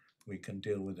application, we can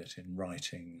deal with it in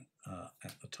writing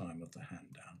at the time of the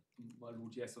hand down. My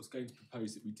lord, yes, I was going to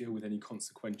propose that we deal with any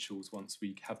consequentials once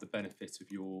we have the benefit of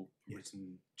your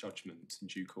written judgment in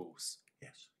due course.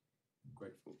 Yes. I'm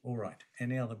grateful. All right.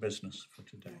 Any other business for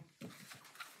today?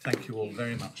 Thank you all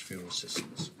very much for your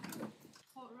assistance.